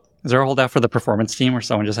holdout. Is there a holdout for the performance team where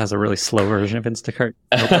someone just has a really slow version of Instacart?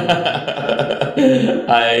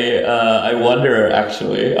 I wonder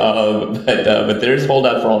actually, but there's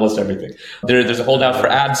holdout for almost everything. There's a holdout for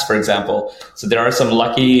ads, for example. So there are some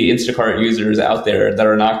lucky Instacart users out there that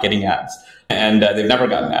are not getting ads, and they've never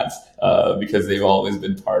gotten ads because they've always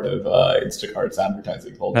been part of Instacart's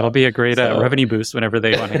advertising holdout. That'll be a great revenue boost whenever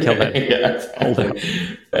they want to kill that. Yeah, exactly.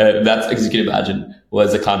 That's executive imagine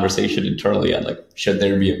was a conversation internally on like, should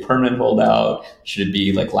there be a permanent holdout? Should it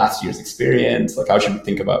be like last year's experience? Like, how should we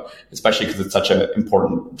think about, especially because it's such an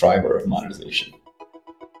important driver of monetization.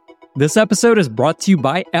 This episode is brought to you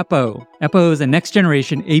by Eppo. Eppo is a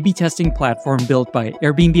next-generation A/B testing platform built by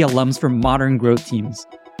Airbnb alums for modern growth teams.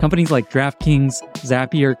 Companies like DraftKings,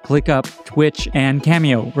 Zapier, ClickUp, Twitch, and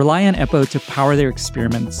Cameo rely on Eppo to power their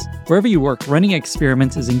experiments. Wherever you work, running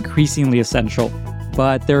experiments is increasingly essential.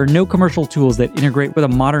 But there are no commercial tools that integrate with a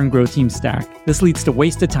modern growth team stack. This leads to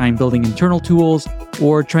wasted time building internal tools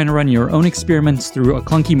or trying to run your own experiments through a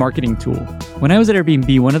clunky marketing tool. When I was at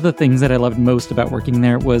Airbnb, one of the things that I loved most about working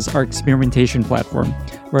there was our experimentation platform,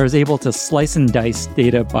 where I was able to slice and dice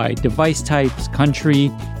data by device types, country,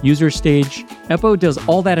 user stage. Eppo does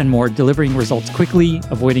all that and more, delivering results quickly,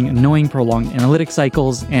 avoiding annoying prolonged analytic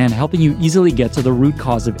cycles, and helping you easily get to the root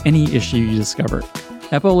cause of any issue you discover.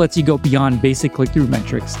 Eppo lets you go beyond basic click-through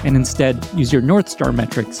metrics and instead use your North Star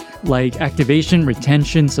metrics like activation,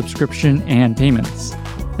 retention, subscription, and payments.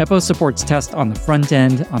 Eppo supports tests on the front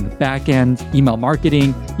end, on the back end, email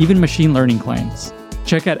marketing, even machine learning clients.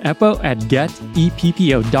 Check out Eppo at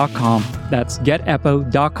geteppo.com. That's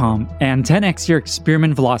geteppo.com and 10x your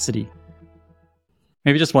experiment velocity.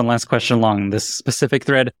 Maybe just one last question along this specific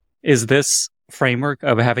thread. Is this framework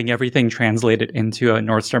of having everything translated into a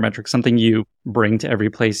North Star metric something you bring to every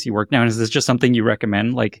place you work now? And is this just something you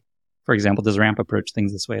recommend? Like, for example, does Ramp approach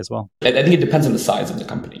things this way as well? I think it depends on the size of the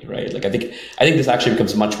company, right? Like I think this actually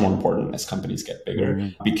becomes much more important as companies get bigger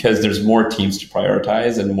because there's more teams to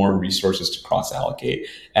prioritize and more resources to cross allocate,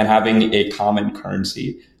 and having a common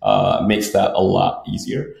currency makes that a lot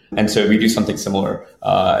easier. And so we do something similar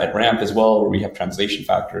at Ramp as well, where we have translation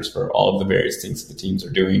factors for all of the various things that the teams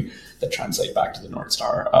are doing that translate back to the North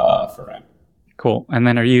Star for Ramp. Cool. And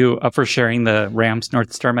then are you up for sharing the Ramp's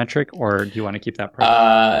North Star metric, or do you want to keep that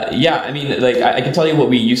private? Yeah, I mean, like I can tell you what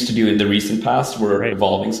we used to do in the recent past. We're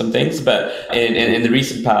evolving some things, but in the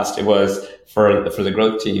recent past, it was for the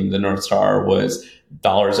growth team, the North Star was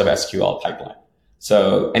dollars of SQL pipeline.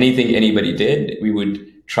 So anything anybody did, we would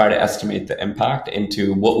try to estimate the impact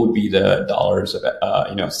into what would be the dollars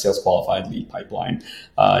of sales qualified lead pipeline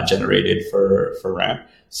generated for Ramp.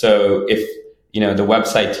 So if the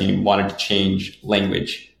website team wanted to change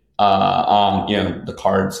language on the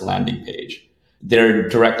card's landing page, their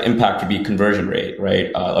direct impact would be conversion rate, right,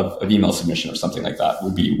 of email submission or something like that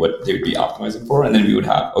would be what they would be optimizing for. And then we would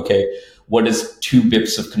have, okay, what does 2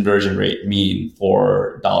 bips of conversion rate mean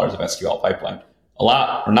for dollars of SQL pipeline? A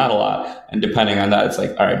lot or not a lot. And depending on that, it's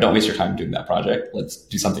like, all right, don't waste your time doing that project. Let's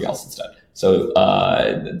do something else instead. So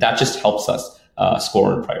that just helps us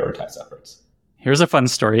score and prioritize efforts. Here's a fun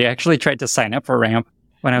story. I actually tried to sign up for Ramp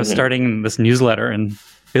when I was starting this newsletter and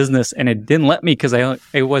business, and it didn't let me because I had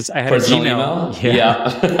personal a Gmail.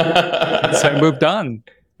 Yeah. So I moved on,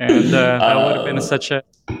 and that would have been such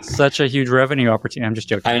a huge revenue opportunity. I'm just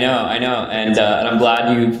joking. I know, and I'm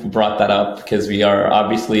glad you brought that up because we are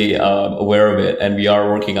obviously aware of it, and we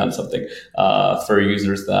are working on something for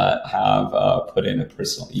users that have put in a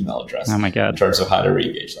personal email address. Oh my God! In terms of how to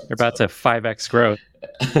re-engage them. You're about to 5x growth.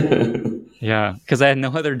 Yeah, because I had no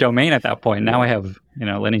other domain at that point. Now I have,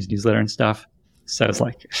 Lenny's newsletter and stuff. So it's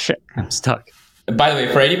like, shit, I'm stuck. By the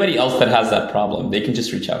way, for anybody else that has that problem, they can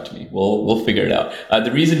just reach out to me. We'll figure it out.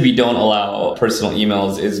 The reason we don't allow personal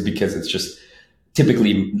emails is because it's just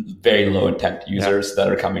typically very low intent users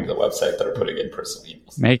that are coming to the website that are putting in personal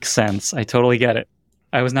emails. Makes sense. I totally get it.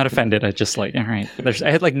 I was not offended. I just all right.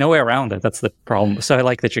 I had no way around it. That's the problem. So I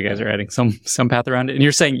like that you guys are adding some path around it. And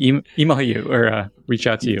you're saying email you or reach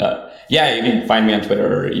out to you. Yeah, you can find me on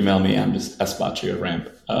Twitter or email me. I'm just Batchu at Ramp.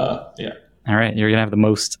 Yeah. All right. You're going to have the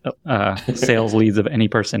most sales leads of any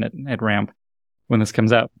person at Ramp when this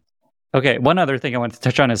comes out. Okay. One other thing I wanted to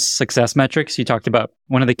touch on is success metrics. You talked about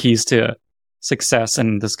one of the keys to success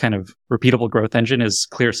and this kind of repeatable growth engine is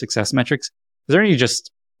clear success metrics. Is there any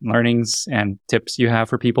just learnings and tips you have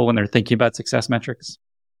for people when they're thinking about success metrics?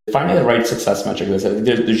 Finding the right success metric,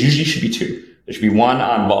 there usually should be 2. There should be one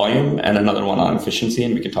on volume and another one on efficiency.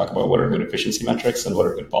 And we can talk about what are good efficiency metrics and what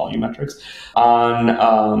are good volume metrics.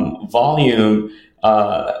 On volume,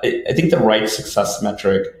 I think the right success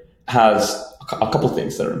metric has a couple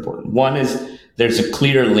things that are important. One is there's a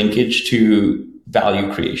clear linkage to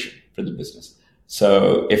value creation for the business.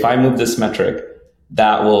 So if I move this metric,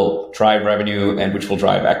 that will drive revenue and which will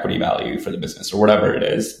drive equity value for the business or whatever it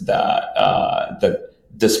is that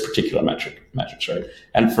this particular metrics, right?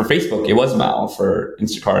 And for Facebook, it was MAU. For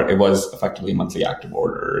Instacart, it was effectively monthly active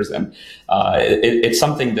orders. And it's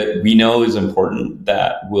something that we know is important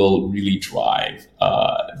that will really drive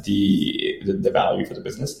the value for the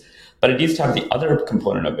business. But it needs to have the other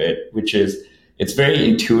component of it, which is it's very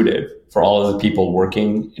intuitive for all of the people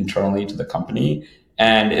working internally to the company.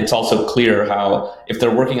 And it's also clear how, if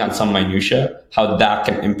they're working on some minutia, how that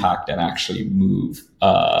can impact and actually move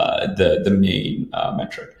the main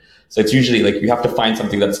metric. So it's usually like you have to find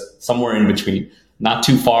something that's somewhere in between, not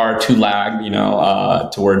too far, too lagged,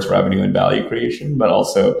 towards revenue and value creation, but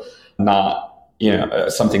also not,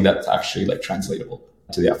 something that's actually like translatable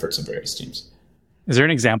to the efforts of various teams. Is there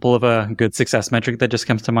an example of a good success metric that just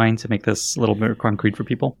comes to mind to make this a little bit concrete for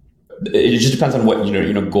people? It just depends on what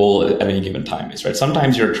goal at any given time is, right?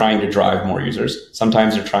 Sometimes you're trying to drive more users.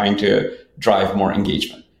 Sometimes you're trying to drive more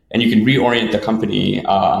engagement, and you can reorient the company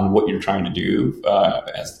on what you're trying to do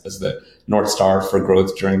as the North Star for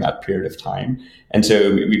growth during that period of time. And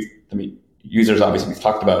so users obviously we've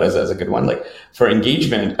talked about as a good one. Like for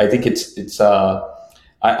engagement, I think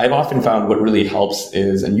I've often found what really helps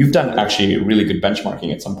is, and you've done actually really good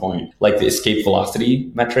benchmarking at some point, like the escape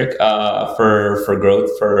velocity metric for growth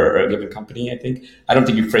for a given company. I don't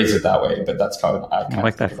think you phrased it that way, but that's how I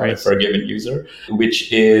like that phrase for a given user,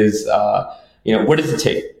 which is what does it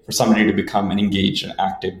take for somebody to become an engaged and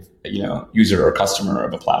active user or customer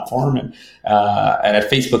of a platform? And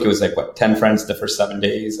at Facebook, it was like 10 friends the first 7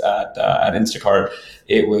 days. At Instacart,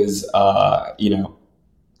 it was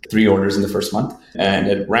 3 orders in the first month. And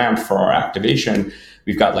at Ramp, for our activation,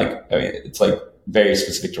 we've got it's very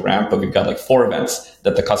specific to Ramp, but we've got 4 events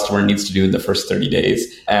that the customer needs to do in the first 30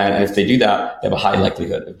 days. And if they do that, they have a high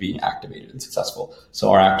likelihood of being activated and successful.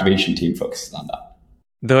 So our activation team focuses on that.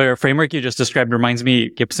 The framework you just described reminds me,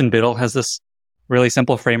 Gibson Biddle has this really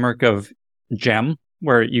simple framework of GEM,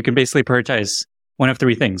 where you can basically prioritize one of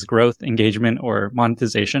 3 things: growth, engagement, or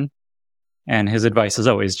monetization. And his advice is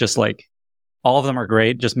always just all of them are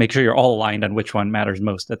great. Just make sure you're all aligned on which one matters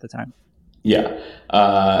most at the time. Yeah.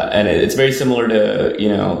 And it's very similar to,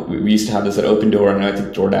 we used to have this at Opendoor, and I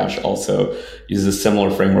think DoorDash also uses a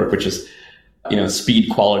similar framework, which is,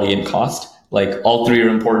 speed, quality, and cost. All 3 are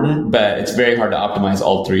important, but it's very hard to optimize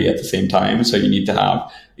all 3 at the same time. So you need to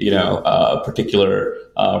have, a particular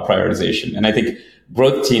prioritization. And I think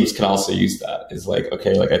growth teams can also use that.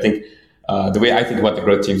 I think the way I think about the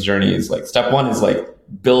growth team's journey is step 1 is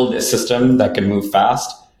build a system that can move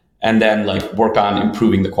fast, and then work on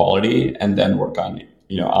improving the quality, and then work on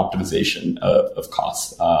optimization of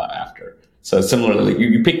costs after. So similarly,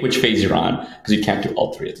 you pick which phase you're on, because you can't do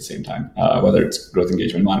all 3 at the same time, whether it's growth,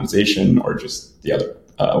 engagement, monetization, or just the other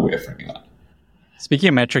way of framing that. Speaking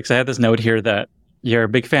of metrics, I had this note here that you're a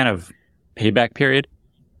big fan of payback period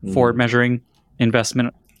for measuring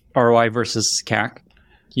investment ROI versus CAC.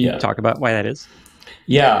 Can you talk about why that is?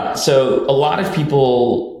 Yeah. So a lot of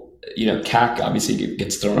people, CAC obviously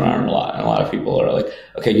gets thrown around a lot. And a lot of people are like,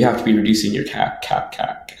 okay, you have to be reducing your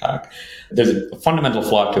CAC. There's a fundamental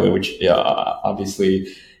flaw to it, which obviously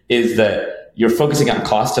is that you're focusing on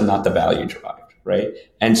cost and not the value derived, right?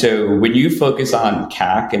 And so when you focus on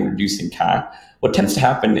CAC and reducing CAC, what tends to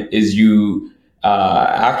happen is you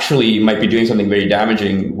actually might be doing something very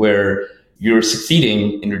damaging, where you're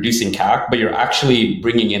succeeding in reducing CAC, but you're actually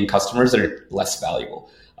bringing in customers that are less valuable,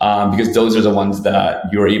 because those are the ones that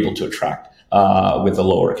you're able to attract with a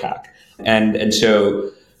lower CAC. And so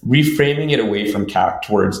reframing it away from CAC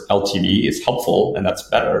towards LTV is helpful, and that's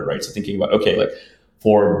better, right? So thinking about,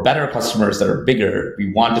 for better customers that are bigger,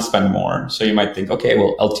 we want to spend more. So you might think,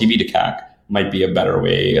 LTV to CAC might be a better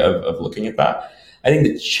way of looking at that. I think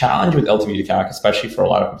the challenge with LTV to CAC, especially for a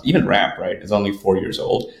lot of, even Ramp, right, is only 4 years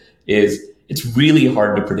old, is it's really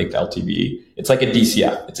hard to predict LTV. It's like a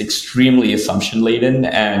DCF. It's extremely assumption laden,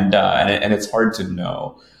 and it's hard to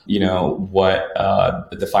know, what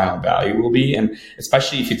the final value will be. And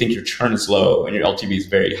especially if you think your churn is low and your LTV is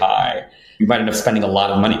very high, you might end up spending a lot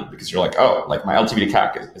of money because you're like, my LTV to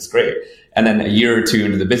CAC is great. And then a year or 2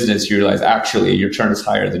 into the business, you realize actually your churn is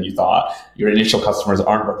higher than you thought. Your initial customers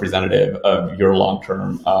aren't representative of your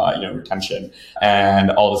long-term, retention. And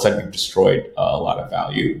all of a sudden you've destroyed a lot of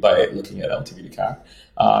value by looking at LTV to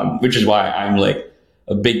CAC, which is why I'm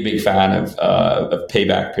a big fan of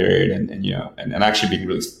payback period and actually being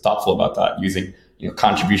really thoughtful about that, using,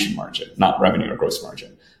 contribution margin, not revenue or gross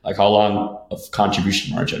margin. How long of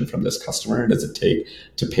contribution margin from this customer does it take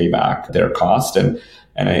to pay back their cost? And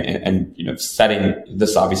setting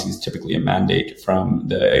this obviously is typically a mandate from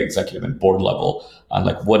the executive and board level on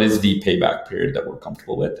what is the payback period that we're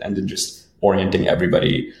comfortable with, and then just orienting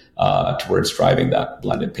everybody towards driving that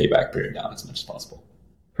blended payback period down as much as possible.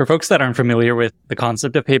 For folks that aren't familiar with the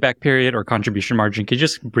concept of payback period or contribution margin, could you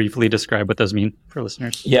just briefly describe what those mean for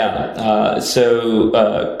listeners? Yeah.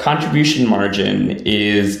 So contribution margin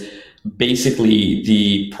is basically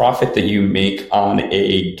the profit that you make on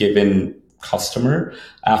a given customer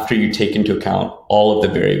after you take into account all of the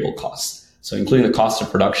variable costs. So including the cost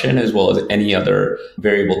of production as well as any other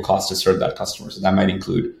variable cost to serve that customer. So that might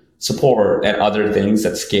include support and other things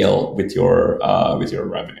that scale with your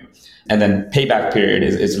revenue. And then payback period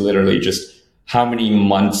is literally just how many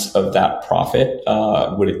months of that profit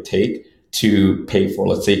would it take to pay for,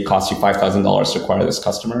 let's say it costs you $5,000 to acquire this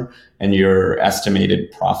customer and your estimated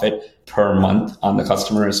profit per month on the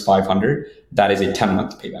customer is 500. That is a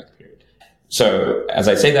 10-month payback period. So as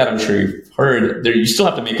I say that, I'm sure you've heard there, you still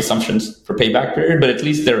have to make assumptions for payback period, but at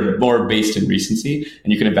least they're more based in recency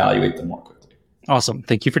and you can evaluate them more quickly. Awesome.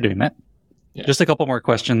 Thank you for doing that. Yeah. Just a couple more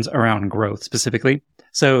questions around growth specifically.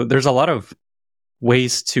 So there's a lot of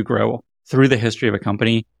ways to grow through the history of a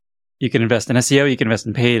company. You can invest in SEO, you can invest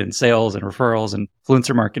in paid and sales and referrals and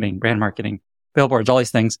influencer marketing, brand marketing, billboards, all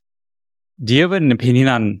these things. Do you have an opinion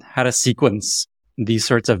on how to sequence these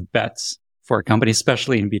sorts of bets for a company,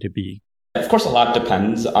 especially in B2B? Of course, a lot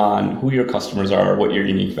depends on who your customers are, what your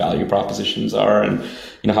unique value propositions are, and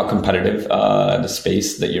how competitive the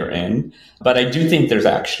space that you're in. But I do think there's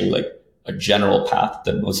actually like a general path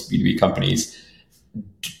that most B2B companies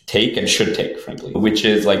take and should take, frankly, which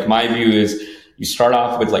is like my view is you start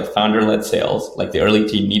off with like founder-led sales, like the early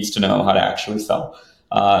team needs to know how to actually sell.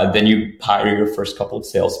 Then you hire your first couple of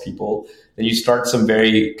salespeople. Then you start some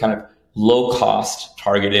very kind of low-cost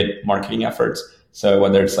targeted marketing efforts. So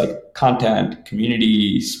whether it's like content,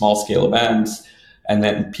 community, small-scale events, and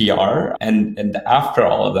then PR. And after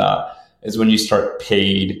all of that is when you start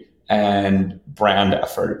paid and brand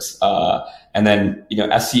efforts. And then,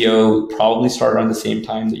 SEO probably start around the same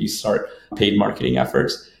time that you start paid marketing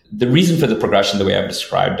efforts. The reason for the progression, the way I've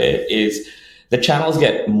described it, is the channels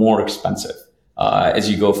get more expensive as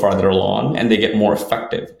you go farther along, and they get more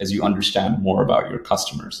effective as you understand more about your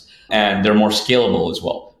customers. And they're more scalable as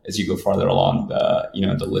well as you go farther along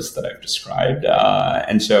the list that I've described.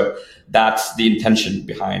 And so that's the intention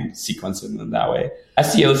behind sequencing them that way.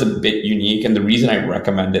 SEO is a bit unique, and the reason I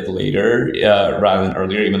recommend it later rather than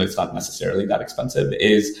earlier, even though it's not necessarily that expensive,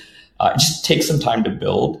 is it just takes some time to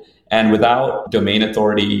build. And without domain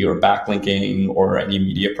authority or backlinking or any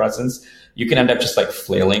media presence, you can end up just like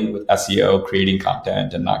flailing with SEO, creating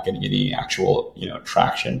content and not getting any actual,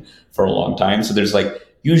 traction for a long time. So there's like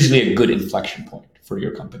usually a good inflection point for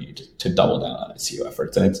your company to double down on SEO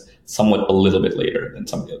efforts. And it's somewhat a little bit later than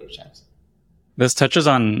some of the other channels. This touches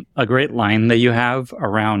on a great line that you have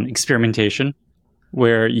around experimentation,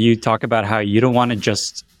 where you talk about how you don't want to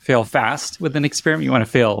just fail fast with an experiment. You want to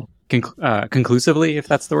fail conclusively, if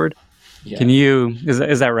that's the word. Yeah.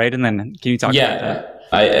 Is that right? And then can you talk about that?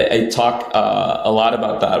 I talk a lot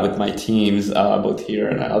about that with my teams, both here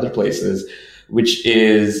and at other places, which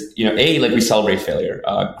is, like we celebrate failure.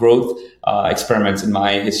 Growth experiments in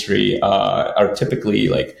my history are typically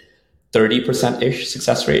like 30%-ish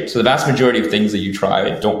success rate. So the vast majority of things that you try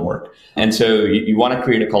don't work. And so you want to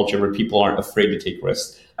create a culture where people aren't afraid to take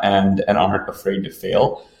risks and aren't afraid to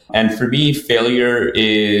fail. And for me, failure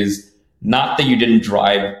is not that you didn't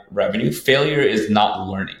drive revenue. Failure is not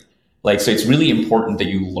learning. So it's really important that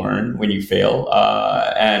you learn when you fail.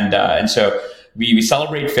 And so we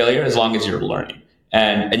celebrate failure as long as you're learning.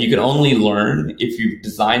 And you can only learn if you've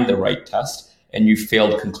designed the right test and you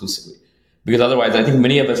failed conclusively. Because otherwise, I think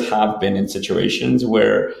many of us have been in situations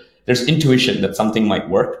where there's intuition that something might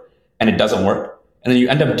work and it doesn't work. And then you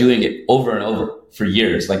end up doing it over and over for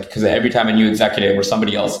years, because every time a new executive or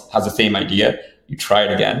somebody else has the same idea, you try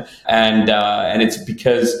it again. And it's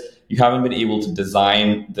because you haven't been able to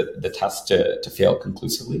design the test to fail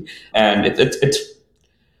conclusively. And it's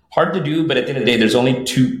hard to do, but at the end of the day, there's only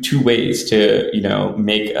two ways to,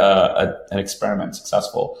 make an experiment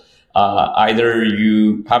successful. Either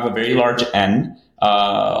you have a very large N,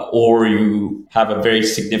 or you have a very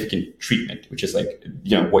significant treatment, which is like,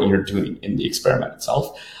 what you're doing in the experiment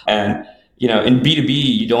itself. And, in B2B,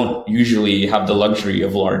 you don't usually have the luxury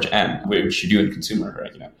of large N, which you do in consumer,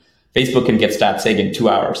 right? Facebook can get stats saying in 2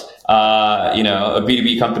 hours. A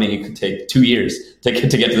B2B company could take 2 years to get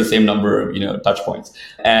to the same number of, touch points.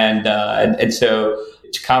 And so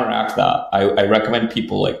to counteract that, I recommend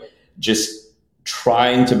people just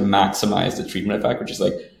trying to maximize the treatment effect, which is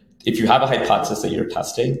if you have a hypothesis that you're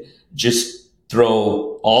testing, just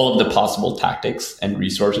throw all of the possible tactics and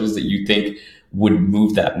resources that you think would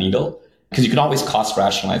move that needle, because you can always cost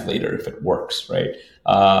rationalize later if it works, right?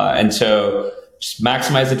 And so just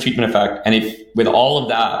maximize the treatment effect. And if with all of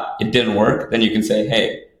that, it didn't work, then you can say,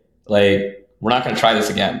 hey, we're not going to try this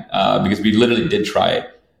again, because we literally did try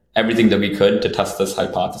everything that we could to test this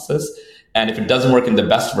hypothesis. And if it doesn't work in the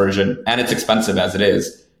best version and it's expensive as it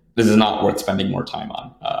is, this is not worth spending more time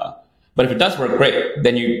on. But if it does work, great.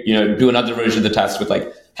 Then you do another version of the test with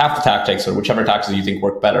half the tactics or whichever tactics you think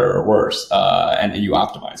work better or worse, and you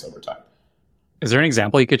optimize over time. Is there an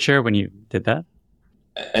example you could share when you did that?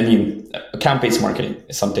 I mean, account-based marketing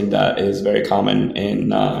is something that is very common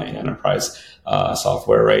in enterprise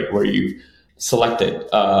software, right? Where you've selected,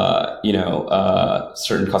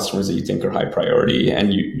 certain customers that you think are high priority,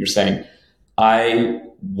 and you're saying, I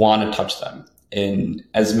want to touch them in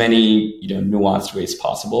as many nuanced ways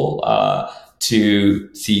possible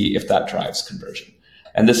to see if that drives conversion.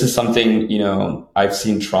 And this is something I've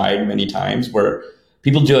seen tried many times where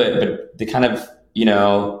people do it, but they kind of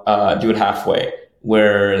do it halfway,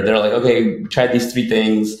 where they're like, okay, we tried these 3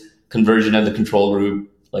 things, conversion of the control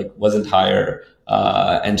group wasn't higher,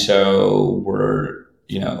 and so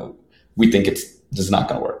we think it's just not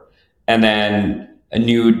going to work. And then a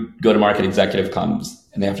new go-to-market executive comes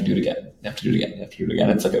and they have to do it again. They have to do it again. They have to do it again.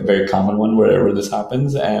 It's like a very common one where this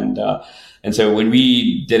happens. And so when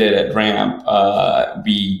we did it at Ramp,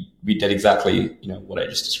 we did exactly what I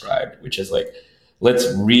just described, which is let's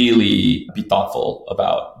really be thoughtful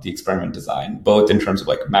about the experiment design, both in terms of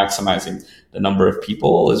maximizing the number of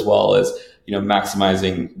people as well as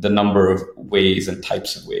maximizing the number of ways and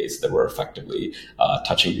types of ways that we're effectively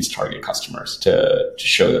touching these target customers to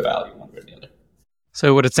show the value one way or the other.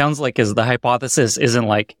 So what it sounds like is the hypothesis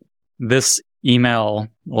isn't this email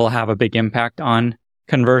will have a big impact on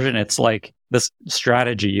conversion. It's this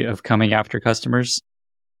strategy of coming after customers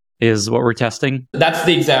is what we're testing. That's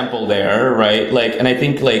the example there, right? And I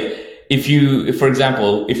think if for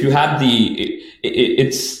example, if you had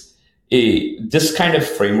this kind of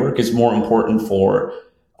framework is more important for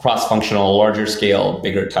cross-functional, larger scale,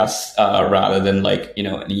 bigger tests, rather than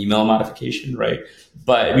an email modification, right?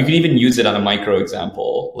 But we could even use it on a micro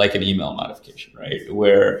example, like an email modification, right?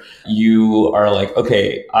 Where you are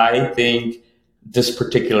okay, I think this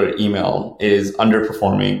particular email is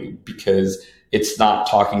underperforming because it's not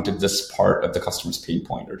talking to this part of the customer's pain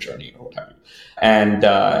point or journey or what have you.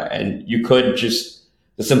 And you could just,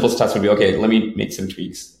 the simplest test would be, okay, let me make some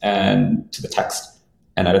tweaks to the text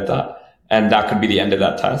and edit that. And that could be the end of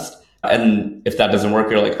that test. And if that doesn't work,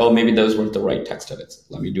 you're oh, maybe those weren't the right text edits.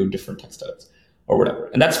 Let me do different text edits or whatever.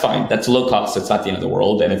 And that's fine. That's low cost. It's not the end of the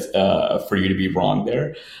world. And it's for you to be wrong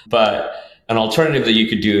there. But an alternative that you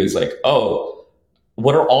could do is oh,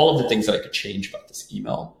 what are all of the things that I could change about this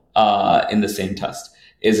email in the same test?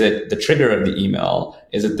 Is it the trigger of the email?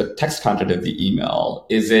 Is it the text content of the email?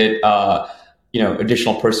 Is it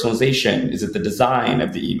additional personalization? Is it the design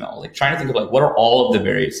of the email? Trying to think of what are all of the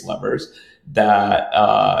various levers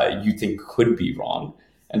that you think could be wrong,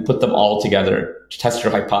 and put them all together to test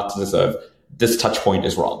your hypothesis of this touch point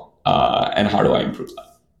is wrong, and how do I improve that?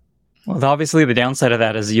 Well, obviously the downside of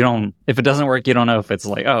that is if it doesn't work, you don't know if it's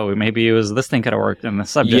oh, maybe it was this thing could have worked in the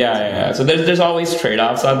subject. Yeah. So there's always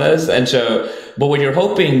trade-offs on this. And so, but what you're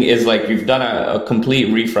hoping is you've done a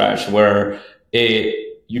complete refresh where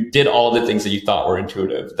you did all the things that you thought were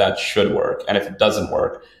intuitive that should work. And if it doesn't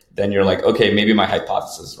work, then you're okay, maybe my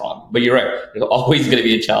hypothesis is wrong. But you're right. There's always going to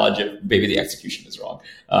be a challenge if maybe the execution is wrong.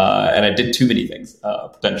 And I did too many things,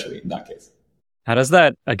 potentially in that case. How does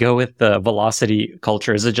that go with the velocity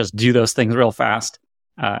culture? Is it just do those things real fast?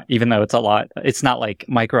 Even though it's a lot, it's not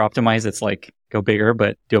micro optimize. It's go bigger,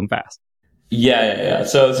 but do them fast. Yeah.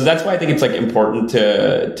 So that's why I think it's important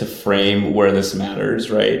to frame where this matters,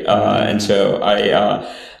 right? And so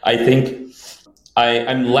I think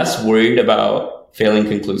I'm less worried about failing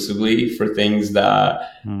conclusively for things that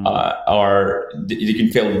you can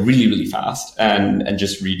fail really, really fast and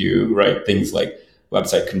just redo, right? Things like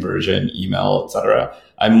website conversion, email, etc.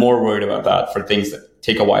 I'm more worried about that for things that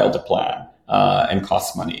take a while to plan and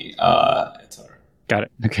cost money, etc. Got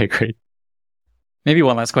it. Okay, great. Maybe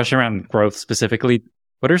one last question around growth specifically.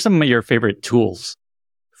 What are some of your favorite tools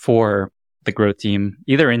for the growth team,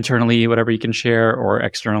 either internally, whatever you can share, or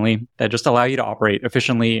externally, that just allow you to operate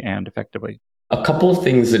efficiently and effectively? A couple of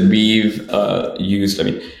things that we've used. I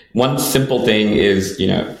mean, one simple thing is,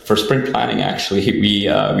 for sprint planning, actually, we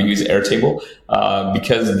use Airtable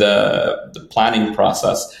because the planning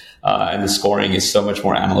process and the scoring is so much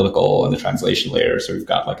more analytical in the translation layer. So we've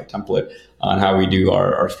got a template on how we do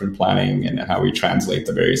our sprint planning and how we translate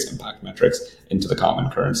the various impact metrics into the common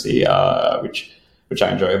currency, which I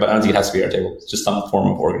enjoy, but I don't think it has to be Airtable. It's just some form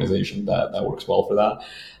of organization that works well for that.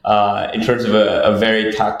 In terms of a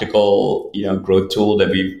very tactical, growth tool that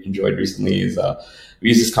we've enjoyed recently is we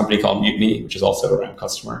use this company called Mutiny, which is also a Ramp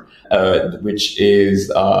customer, which is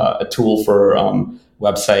a tool for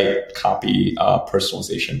website copy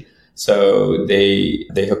personalization. So they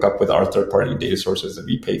hook up with our third-party data sources that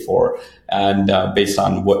we pay for, and based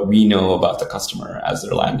on what we know about the customer as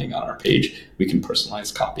they're landing on our page, we can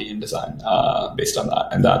personalize copy and design based on that,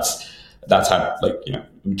 and that's had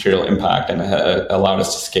material impact and allowed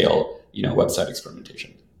us to scale website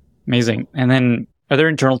experimentation. Amazing. And then, are there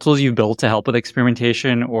internal tools you've built to help with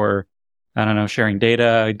experimentation, or I don't know, sharing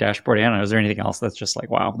data, dashboarding? I don't know. Is there anything else that's just like,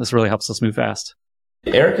 wow, this really helps us move fast?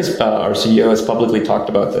 Eric, our CEO, has publicly talked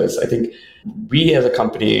about this. I think we as a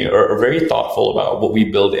company are very thoughtful about what we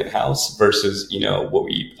build in-house versus, what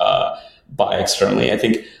we buy externally. I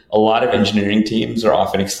think a lot of engineering teams are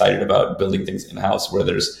often excited about building things in-house where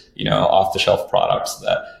there's, off-the-shelf products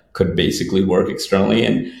that could basically work externally.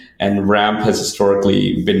 And Ramp has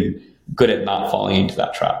historically been good at not falling into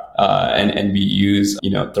that trap. And we use,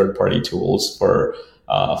 third-party tools for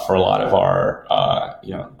a lot of our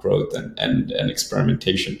growth and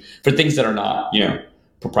experimentation for things that are not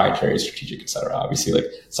proprietary, strategic, et cetera. Obviously, like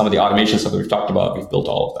some of the automation stuff that we've talked about, we've built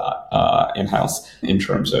all of that in-house in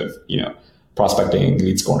terms of prospecting,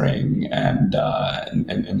 lead scoring, and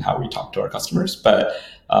how we talk to our customers. But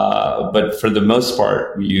for the most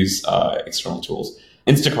part, we use external tools.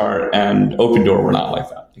 Instacart and Opendoor were not like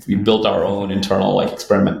that. We built our own internal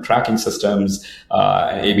experiment tracking systems,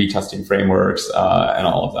 A/B testing frameworks, and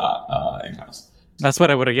all of that in-house. That's what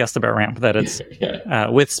I would have guessed about Ramp, that it's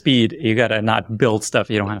with speed, you got to not build stuff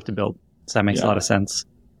you don't have to build. So that makes a lot of sense.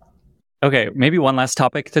 Okay, maybe one last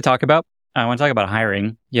topic to talk about. I want to talk about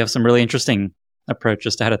hiring. You have some really interesting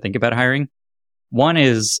approaches to how to think about hiring. One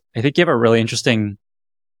is, I think you have a really interesting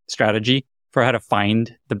strategy for how to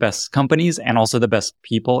find the best companies and also the best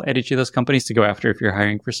people at each of those companies to go after if you're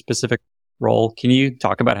hiring for a specific role. Can you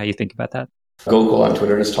talk about how you think about that? Gokul on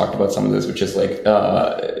Twitter has talked about some of this, which is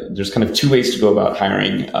there's kind of two ways to go about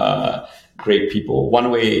hiring great people.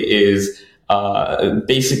 One way is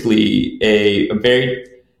basically a very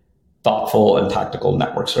thoughtful and tactical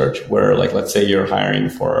network search where, let's say you're hiring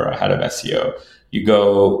for a head of SEO. You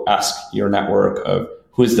go ask your network of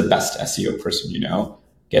who is the best SEO person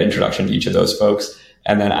get introduction to each of those folks,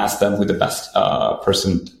 and then ask them who the best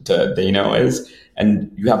person they know is. And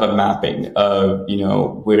you have a mapping of,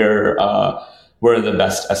 where are the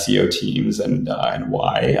best SEO teams and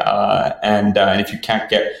why. And if you can't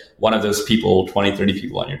get one of those people, 20, 30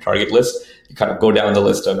 people on your target list, you kind of go down the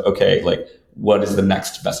list of, okay, what is the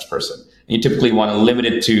next best person? And you typically want to limit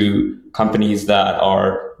it to companies that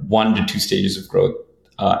are 1 to 2 stages of growth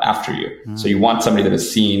after you. So you want somebody that has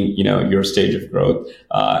seen, your stage of growth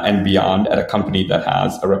and beyond at a company that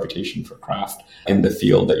has a reputation for craft in the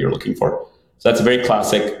field that you're looking for. So that's a very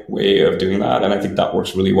classic way of doing that. And I think that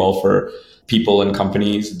works really well for people and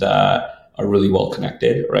companies that are really well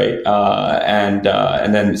connected, right? And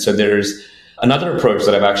then so there's another approach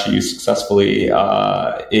that I've actually used successfully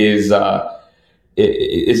is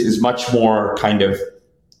much more kind of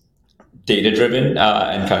data-driven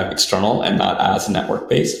and kind of external and not as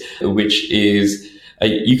network-based, which is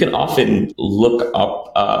you can often look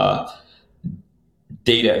up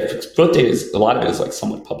data. Growth data a lot of it is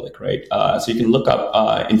somewhat public, right? So you can look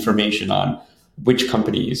up information on which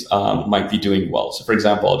companies might be doing well. So for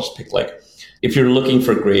example, I'll just pick if you're looking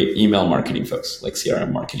for great email marketing folks, like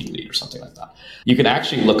CRM marketing lead or something like that, you can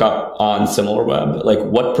actually look up on SimilarWeb,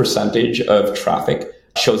 what percentage of traffic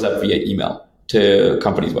shows up via email to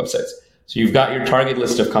companies' websites. So you've got your target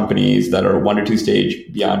list of companies that are 1 or 2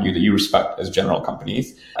 stage beyond you that you respect as general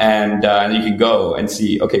companies. And you can go and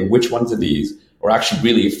see, okay, which ones of these are actually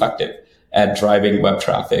really effective at driving web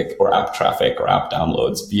traffic or app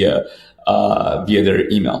downloads via their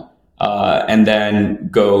email. And then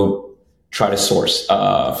go try to source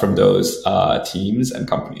from those teams and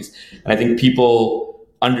companies. And I think people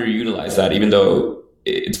underutilize that, even though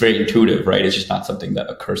it's very intuitive, right? It's just not something that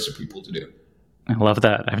occurs to people to do. I love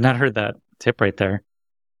that. I've not heard that tip right there.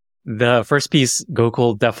 The first piece,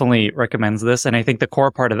 Gokul definitely recommends this. And I think the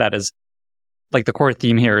core part of that is, the core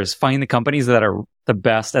theme here is find the companies that are the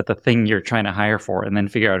best at the thing you're trying to hire for, and then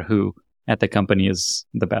figure out who at the company is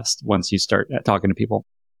the best once you start talking to people.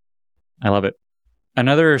 I love it.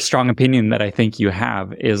 Another strong opinion that I think you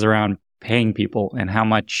have is around paying people and how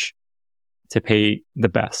much to pay the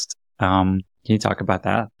best. Can you talk about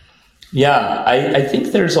that? Yeah, I think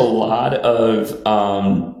there's a lot of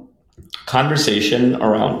conversation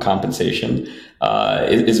around compensation.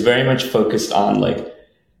 Is very much focused on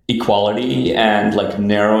equality and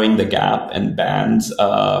narrowing the gap and bands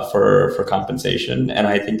for compensation. And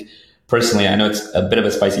I think personally, I know it's a bit of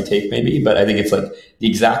a spicy take maybe, but I think it's like the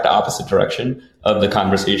exact opposite direction of the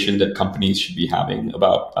conversation that companies should be having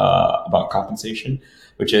about compensation,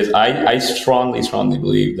 which is I strongly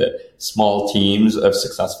believe that small teams of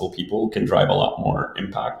successful people can drive a lot more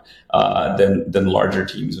impact than larger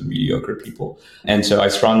teams of mediocre people. And so I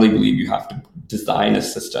strongly believe you have to design a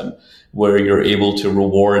system where you're able to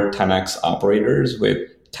reward 10x operators with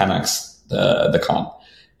 10x the comp.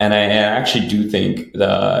 And I actually do think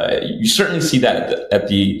you certainly see that at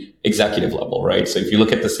the executive level, right? So if you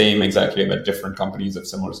look at the same executive at different companies at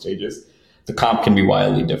similar stages, the comp can be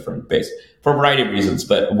wildly different based for a variety of reasons.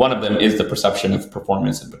 But one of them is the perception of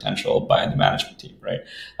performance and potential by the management team, right?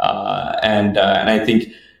 And I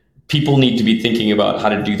think people need to be thinking about how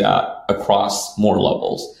to do that across more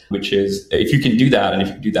levels, which is if you can do that and if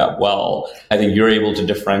you do that well, I think you're able to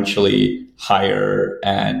differentially hire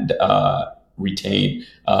and retain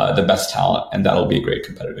the best talent. And that'll be a great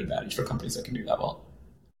competitive advantage for companies that can do that well.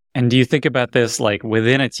 And do you think about this like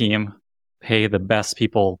within a team, pay the best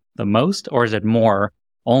people the most, or is it more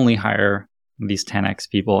only hire these 10x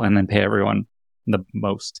people and then pay everyone the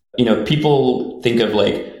most? People think of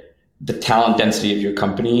like the talent density of your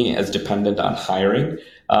company as dependent on hiring.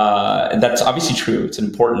 And that's obviously true. It's an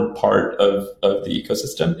important part of the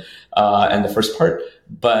ecosystem and the first part,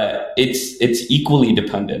 but it's equally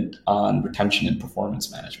dependent on retention and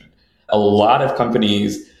performance management. A lot of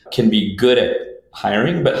companies can be good at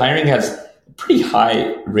hiring, but hiring has a pretty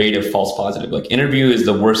high rate of false positive. Like interview is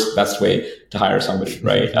the best way to hire somebody,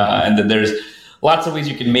 right? And then there's lots of ways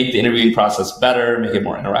you can make the interviewing process better, make it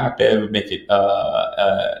more interactive, make it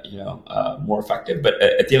more effective. But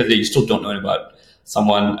at the end of the day, you still don't know about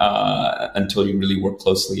someone until you really work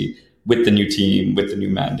closely with the new team, with the new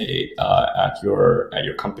mandate at your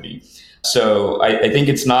company. So I think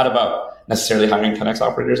it's not about necessarily hiring 10x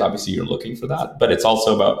operators. Obviously, you're looking for that, but it's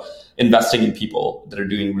also about investing in people that are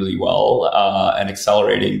doing really well and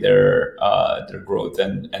accelerating their growth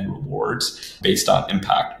and rewards based on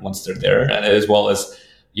impact once they're there, and as well as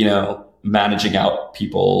managing out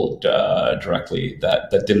people directly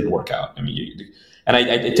that didn't work out. I mean,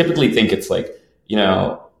 I typically think it's like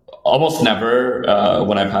almost never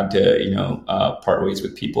when I've had to part ways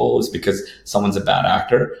with people is because someone's a bad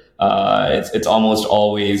actor. It's almost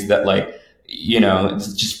always that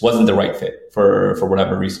it just wasn't the right fit for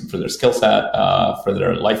whatever reason, for their skill set, for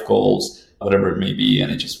their life goals, whatever it may be,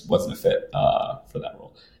 and it just wasn't a fit for that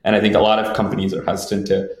role. And I think a lot of companies are hesitant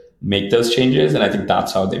to make those changes, and I think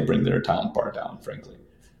that's how they bring their talent bar down, frankly.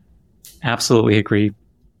 Absolutely agree.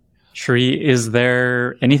 Shri, is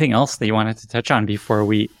there anything else that you wanted to touch on before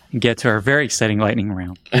we get to our very exciting lightning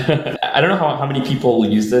round? I don't know how many people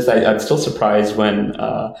use this. I'm still surprised when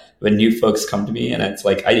new folks come to me and it's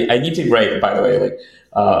like, I need to write, by the way,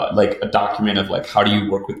 like a document of like, how do you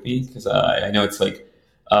work with me? Because I know it's like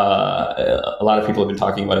a lot of people have been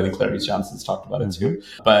talking about it. I think Clarice Johnson's talked about it too.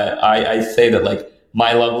 But I say that like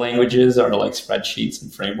my love languages are like spreadsheets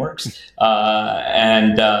and frameworks.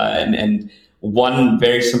 And one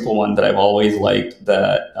very simple one that I've always liked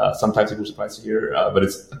that sometimes people are surprised to hear, but I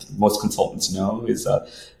think most consultants know is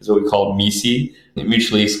what we call MISI,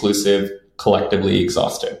 mutually exclusive, collectively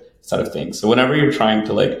exhaustive set of things. So whenever you're trying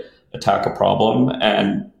to like attack a problem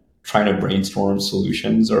and trying to brainstorm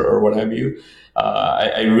solutions or what have you,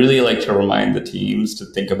 I really like to remind the teams to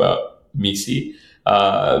think about MISI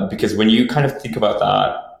because when you kind of think about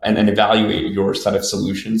that and evaluate your set of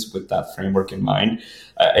solutions with that framework in mind,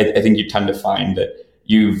 I think you tend to find that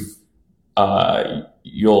you'll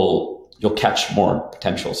catch more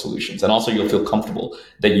potential solutions, and also you'll feel comfortable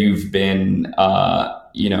that you've been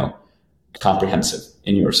comprehensive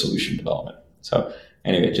in your solution development. So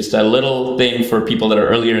anyway, just a little thing for people that are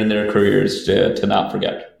earlier in their careers to not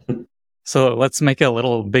forget. So let's make it a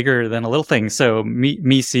little bigger than a little thing. So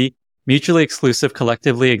MISI, mutually exclusive,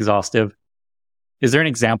 collectively exhaustive. Is there an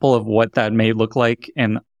example of what that may look like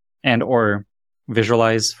and or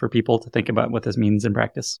visualize for people to think about what this means in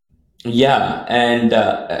practice? Yeah. And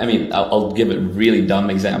I mean, I'll give a really dumb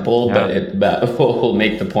example, but will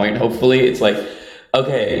make the point, hopefully. It's like,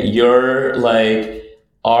 okay, you're like,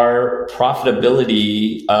 our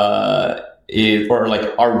profitability or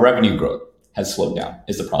like our revenue growth has slowed down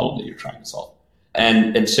is the problem that you're trying to solve.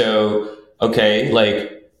 And so, okay,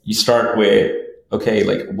 like you start with, okay,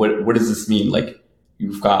 like what does this mean? Like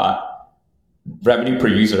you've got revenue per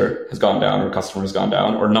user has gone down or customer has gone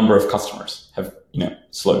down or number of customers have,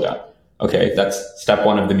 slowed down. Okay, that's step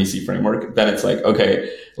one of the MISI framework. Then it's like,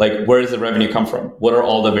 okay, like where does the revenue come from? What are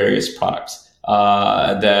all the various products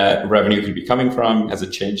that revenue could be coming from? Has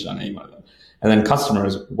it changed on any one of them? And then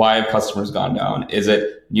customers, why have customers gone down? Is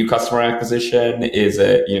it new customer acquisition? Is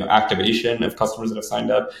it, activation of customers that have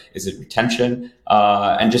signed up? Is it retention?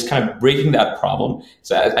 And just kind of breaking that problem.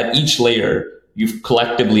 So at each layer, you've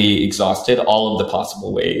collectively exhausted all of the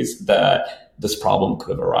possible ways that this problem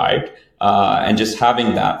could have arrived. And just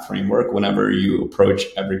having that framework whenever you approach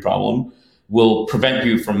every problem will prevent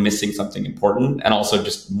you from missing something important, and also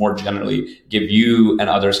just more generally give you and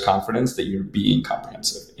others confidence that you're being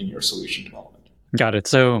comprehensive in your solution development. Got it.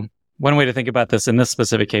 So one way to think about this in this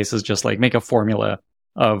specific case is just like make a formula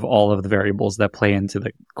of all of the variables that play into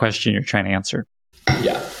the question you're trying to answer.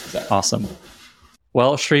 Yeah, exactly. Awesome.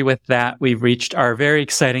 Well, Shri, with that, we've reached our very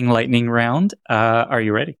exciting lightning round. Are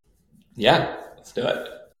you ready? Yeah, let's do it.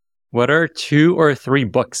 What are 2 or 3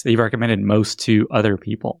 books that you've recommended most to other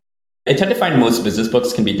people? I tend to find most business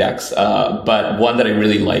books can be decks, but one that I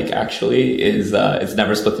really like actually is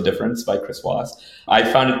Never Split the Difference by Chris Voss. I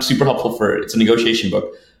found it super helpful it's a negotiation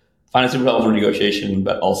book. Find it super helpful for negotiation,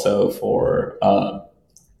 but also for a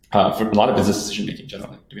lot of business decision making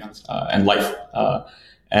generally, to be honest, and life.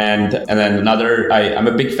 And then another, I'm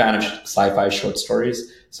a big fan of sci-fi short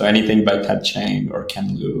stories. So anything by Ted Chiang or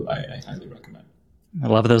Ken Liu, I highly recommend. I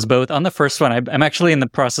love those both. On the first one, I'm actually in the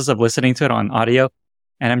process of listening to it on audio.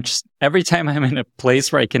 And I'm just, every time I'm in a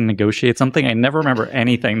place where I can negotiate something, I never remember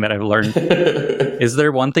anything that I've learned. Is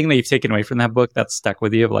there one thing that you've taken away from that book that's stuck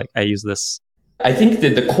with you of like, I use this? I think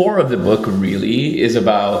that the core of the book really is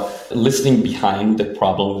about listening behind the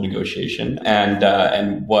problem of negotiation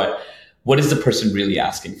and what is the person really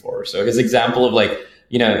asking for. So his example of like,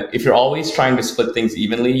 if you're always trying to split things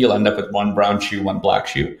evenly, you'll end up with one brown shoe, one black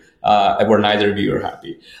shoe, where neither of you are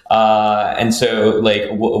happy. And so like,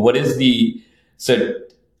 what is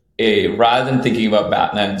rather than thinking about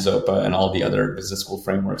BATNA and ZOPA and all the other business school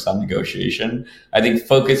frameworks on negotiation, I think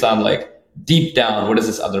focus on like deep down, what does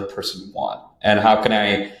this other person want? And how can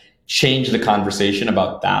I change the conversation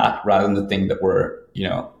about that rather than the thing that we're,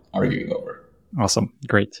 arguing over? Awesome.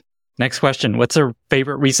 Great. Next question. What's a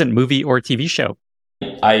favorite recent movie or TV show?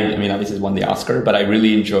 I mean, obviously it won the Oscar, but I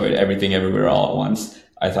really enjoyed Everything Everywhere All at Once.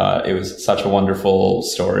 I thought it was such a wonderful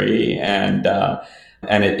story, and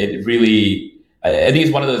it really, I think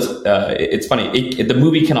it's one of those, it's funny, the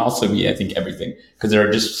movie can also be, I think, everything, because there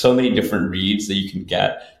are just so many different reads that you can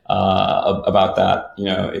get about that.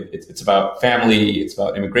 It's about family, it's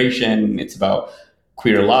about immigration, it's about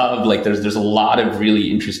queer love. Like there's a lot of really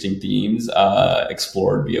interesting themes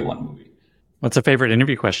explored via one movie. What's a favorite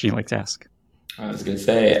interview question you like to ask? I was going to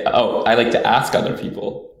say, I like to ask other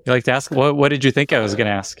people. You like to ask? What did you think I was going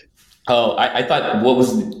to ask? Oh, I thought, what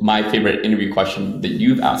was my favorite interview question that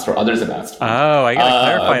you've asked or others have asked? Oh, I got to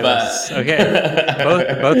clarify this.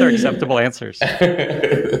 Okay. Both are acceptable answers. I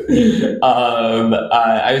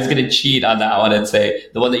was going to cheat on that one and say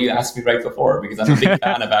the one that you asked me right before, because I'm a big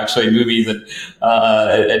fan of actually movies and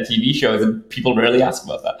TV shows, and people rarely ask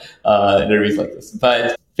about that in interviews like this.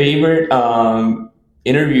 But favorite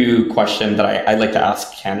interview question that I like to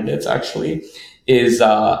ask candidates actually is,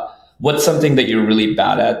 what's something that you're really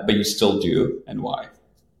bad at, but you still do, and why?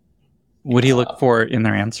 What do you look for in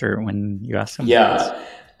their answer when you ask them? Yeah,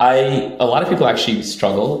 a lot of people actually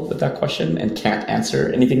struggle with that question and can't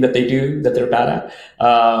answer anything that they do that they're bad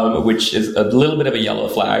at, which is a little bit of a yellow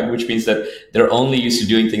flag, which means that they're only used to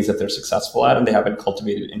doing things that they're successful at, and they haven't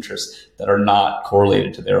cultivated interests that are not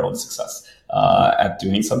correlated to their own success at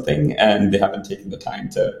doing something, and they haven't taken the time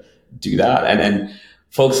to do that. And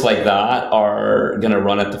folks like that are going to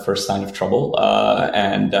run at the first sign of trouble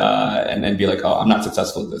and be like, oh, I'm not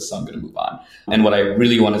successful at this, so I'm going to move on. And what I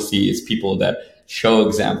really want to see is people that show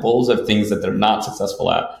examples of things that they're not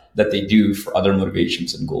successful at that they do for other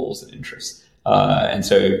motivations and goals and interests. And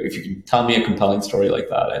so if you can tell me a compelling story like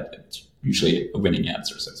that, it's usually a winning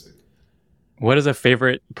answer, so to speak. What is a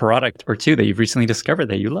favorite product or two that you've recently discovered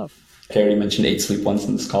that you love? I already mentioned 8 Sleep once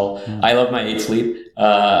in this call. I love my 8 Sleep.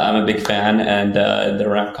 I'm a big fan, and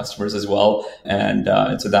they're around customers as well. And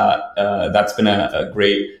so that's been a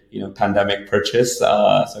great pandemic purchase. So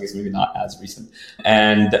I guess maybe not as recent.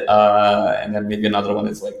 And then maybe another one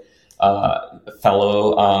is like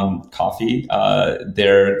Fellow Coffee.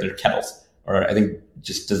 Their kettles are, I think,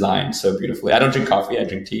 just designed so beautifully. I don't drink coffee, I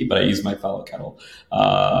drink tea, but I use my Fellow kettle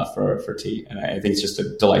for tea, and I think it's just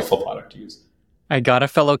a delightful product to use. I got a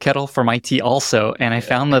Fellow kettle for my tea also, and I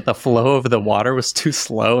found that the flow of the water was too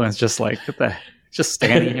slow, and it's just like, just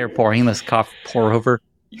standing here pouring this coffee pour over.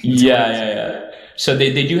 Yeah. So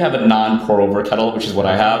they do have a non-pour over kettle, which is what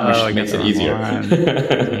I have, which makes it easier.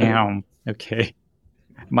 Damn. Okay.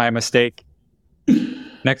 My mistake.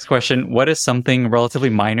 Next question. What is something relatively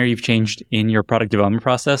minor you've changed in your product development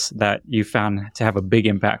process that you found to have a big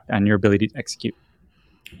impact on your ability to execute?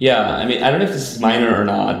 Yeah, I mean, I don't know if this is minor or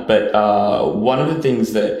not, but one of the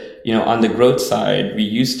things that, on the growth side, we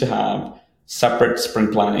used to have separate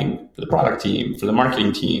sprint planning for the product team, for the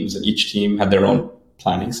marketing teams, and each team had their own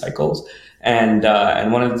planning cycles. And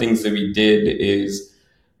one of the things that we did is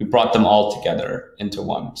we brought them all together into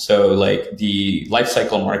one. So like the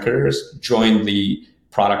lifecycle marketers joined the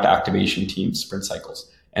product activation team sprint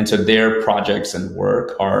cycles. And so their projects and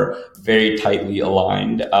work are very tightly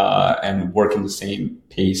aligned and work in the same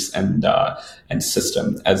pace and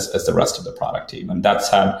system as the rest of the product team. And that's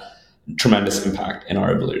had tremendous impact in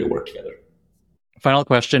our ability to work together. Final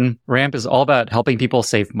question. Ramp is all about helping people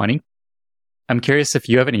save money. I'm curious if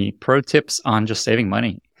you have any pro tips on just saving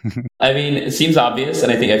money. I mean, it seems obvious,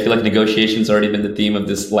 and I feel like negotiation's already been the theme of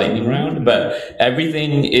this lightning round, but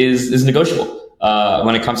everything is negotiable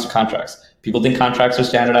when it comes to contracts. People think contracts are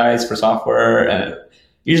standardized for software, and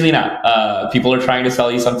usually not. People are trying to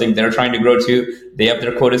sell you something they're trying to grow to. They have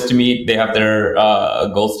their quotas to meet. They have their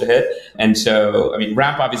goals to hit. And so, I mean,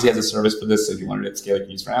 Ramp obviously has a service for this. So if you wanted to scale, you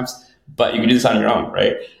can use Ramps. But you can do this on your own,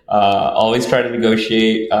 right? Always try to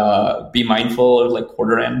negotiate. Be mindful of like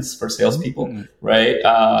quarter ends for salespeople, right?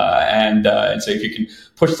 And so if you can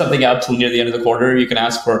push something out till near the end of the quarter, you can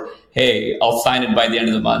ask for, hey, I'll sign it by the end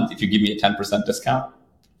of the month if you give me a 10% discount.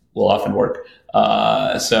 Will often work.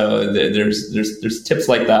 So there's tips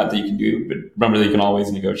like that you can do, but remember that you can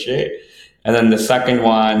always negotiate. And then the second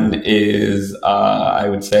one is, I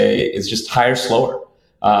would say, is just hire slower.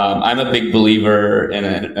 I'm a big believer in,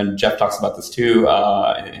 and Jeff talks about this too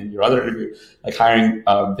in your other interview, like hiring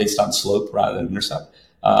based on slope rather than intercept.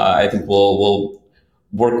 I think will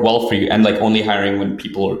work well for you, and like only hiring when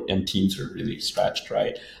people and teams are really stretched,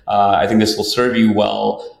 right? I think this will serve you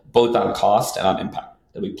well both on cost and on impact.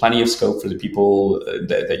 There'll be plenty of scope for the people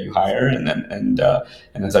that you hire, and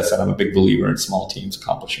as I said, I'm a big believer in small teams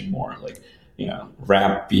accomplishing more. Like,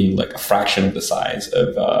 Ramp being like a fraction of the size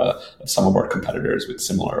of some of our competitors with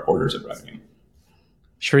similar orders of revenue.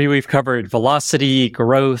 Shri, we've covered velocity,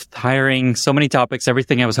 growth, hiring, so many topics,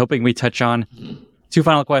 everything I was hoping we'd touch on. Mm-hmm. 2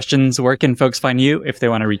 final questions. Where can folks find you if they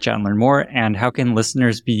want to reach out and learn more? And how can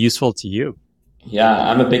listeners be useful to you? Yeah,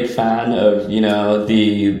 I'm a big fan of,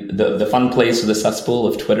 the fun place or the cesspool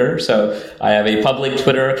of Twitter. So I have a public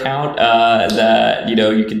Twitter account that,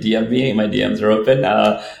 you can DM me. My DMs are open.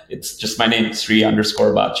 It's just my name,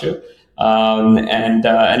 Sri_Batchu.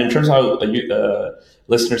 And in terms of how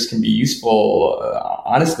listeners can be useful,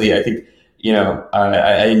 honestly, I think,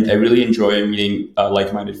 I really enjoy meeting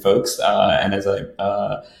like-minded folks. And as I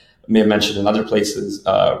may have mentioned in other places,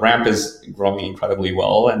 Ramp is growing incredibly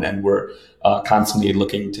well, and we're constantly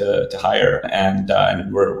looking to hire, and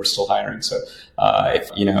we're still hiring. So if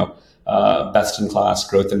best in class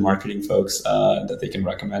growth and marketing folks that they can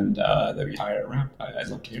recommend that we hire at Ramp, I'd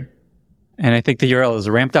love to hear. And I think the URL is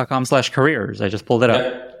ramp.com/careers. I just pulled it up.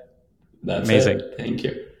 Yep. That's amazing. It. Thank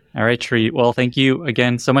you. All right, Shri. Well, thank you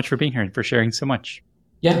again so much for being here and for sharing so much.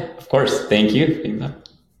 Yeah, of course. Thank you.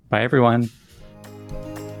 Bye, everyone.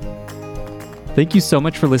 Thank you so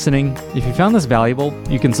much for listening. If you found this valuable,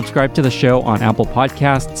 you can subscribe to the show on Apple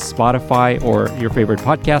Podcasts, Spotify, or your favorite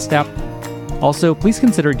podcast app. Also, please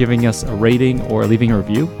consider giving us a rating or leaving a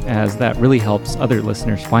review, as that really helps other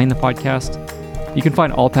listeners find the podcast. You can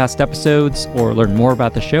find all past episodes or learn more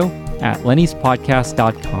about the show at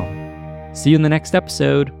lennyspodcast.com. See you in the next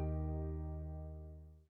episode.